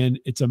 and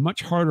it's a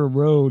much harder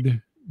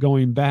road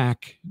going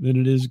back than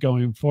it is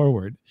going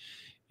forward.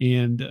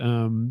 And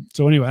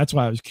so anyway, that's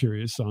why I was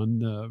curious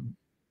on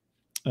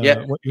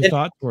Yeah. what your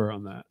thoughts were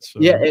on that. So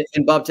Yeah,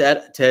 and Bob,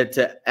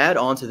 to add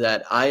on to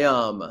that,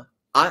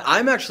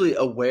 I'm actually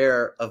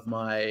aware of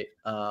my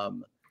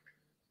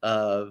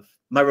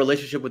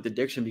relationship with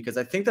addiction, because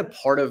I think that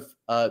part of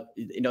I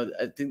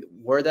think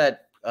where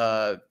that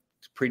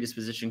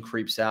predisposition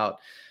creeps out,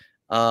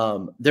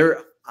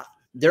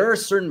 there are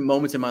certain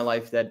moments in my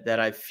life that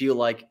I feel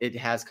like it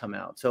has come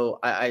out. So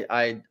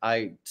I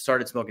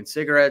started smoking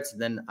cigarettes,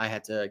 and then I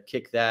had to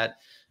kick that.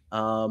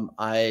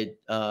 I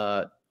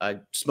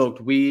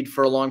smoked weed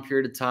for a long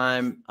period of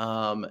time,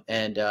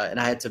 and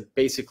I had to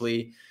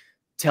basically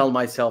tell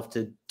myself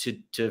to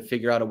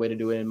figure out a way to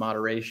do it in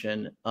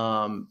moderation.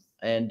 And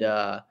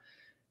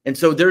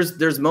so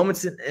there's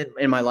moments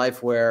in my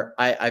life where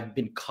I've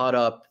been caught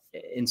up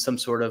in some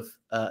sort of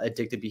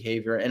addictive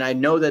behavior, and I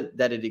know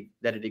that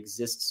it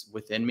exists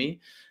within me.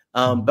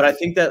 But I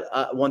think that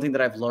one thing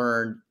that I've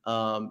learned,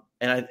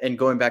 and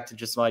going back to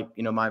just like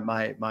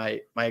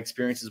my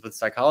experiences with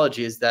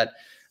psychology, is that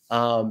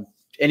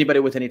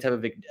anybody with any type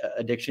of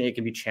addiction, it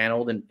can be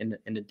channeled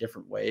in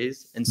different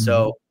ways. And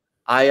so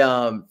I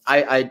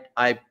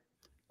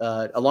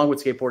along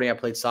with skateboarding, I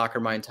played soccer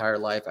my entire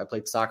life. I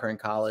played soccer in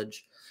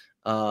college.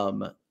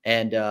 So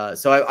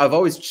I've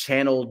always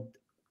channeled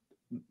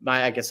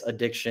my, I guess,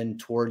 addiction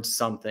towards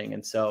something.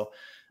 And so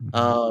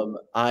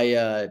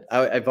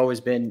I've always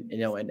been,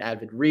 an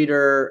avid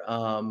reader.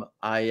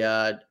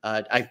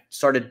 I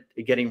started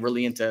getting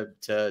really into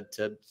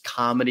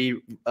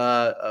comedy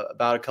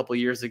about a couple of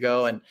years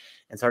ago, and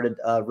started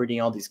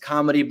reading all these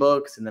comedy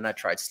books. And then I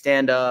tried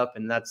stand up,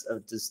 and that's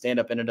the stand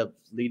up ended up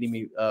leading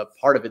me,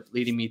 part of it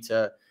leading me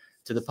to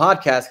the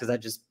podcast, because I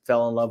just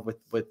fell in love with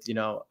the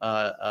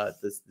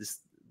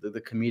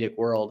comedic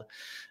world.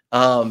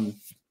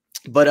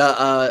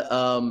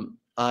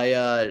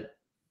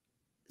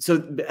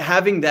 So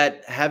having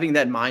that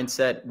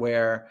mindset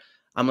where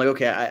I'm like,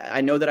 okay,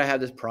 I know that I have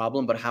this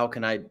problem, but how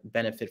can I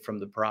benefit from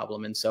the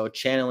problem? And so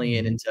channeling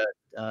it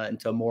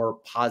into a more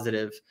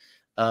positive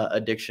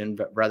addiction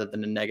rather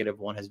than a negative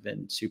one has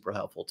been super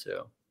helpful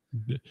too.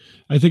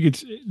 I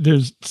think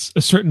there's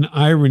a certain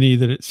irony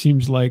that it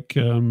seems like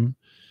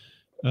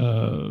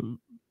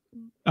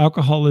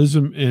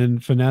alcoholism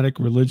and fanatic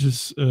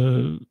religious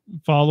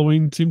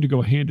following seem to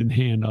go hand in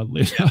hand,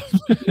 oddly enough.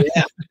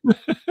 Yeah.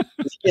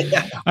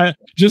 Yeah. I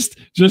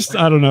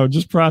don't know,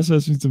 just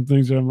processing some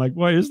things where I'm like,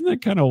 well, isn't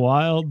that kind of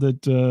wild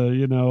that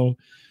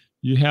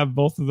you have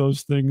both of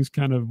those things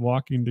kind of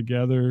walking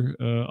together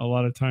a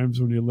lot of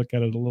times when you look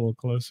at it a little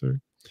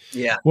closer.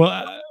 Yeah.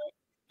 Well,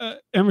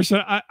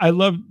 Emerson, I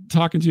love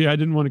talking to you. I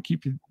didn't want to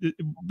keep you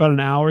about an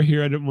hour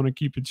here. I didn't want to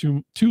keep it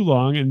too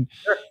long. And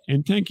Sure.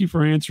 And thank you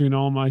for answering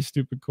all my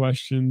stupid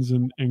questions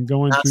and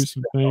going through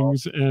some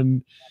things.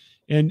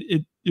 And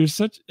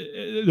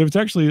there's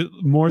actually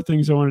more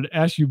things I wanted to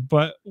ask you,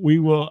 but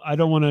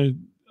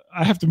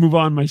I have to move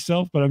on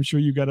myself, but I'm sure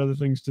you got other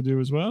things to do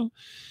as well.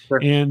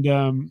 Sure.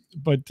 And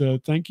but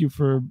thank you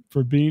for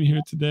being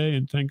here today,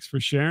 and thanks for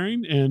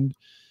sharing. And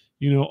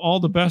all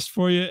the best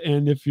for you.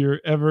 And if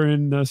you're ever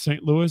in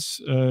St. Louis,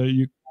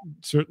 you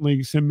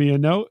certainly send me a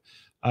note.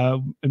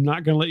 I'm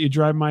not going to let you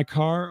drive my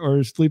car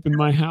or sleep in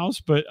my house,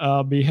 but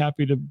I'll be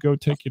happy to go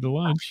take you to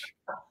lunch.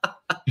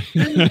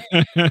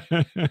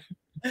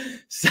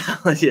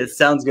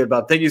 Sounds good,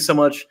 Bob. Thank you so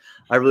much.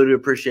 I really do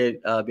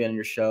appreciate being on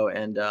your show.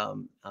 And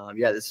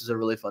this is a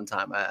really fun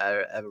time.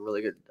 I have a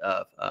really good,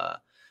 I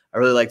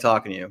really like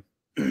talking to you.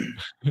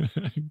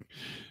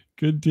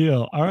 Good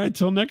deal. All right.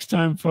 Till next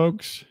time,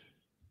 folks.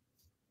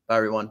 Bye,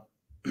 everyone.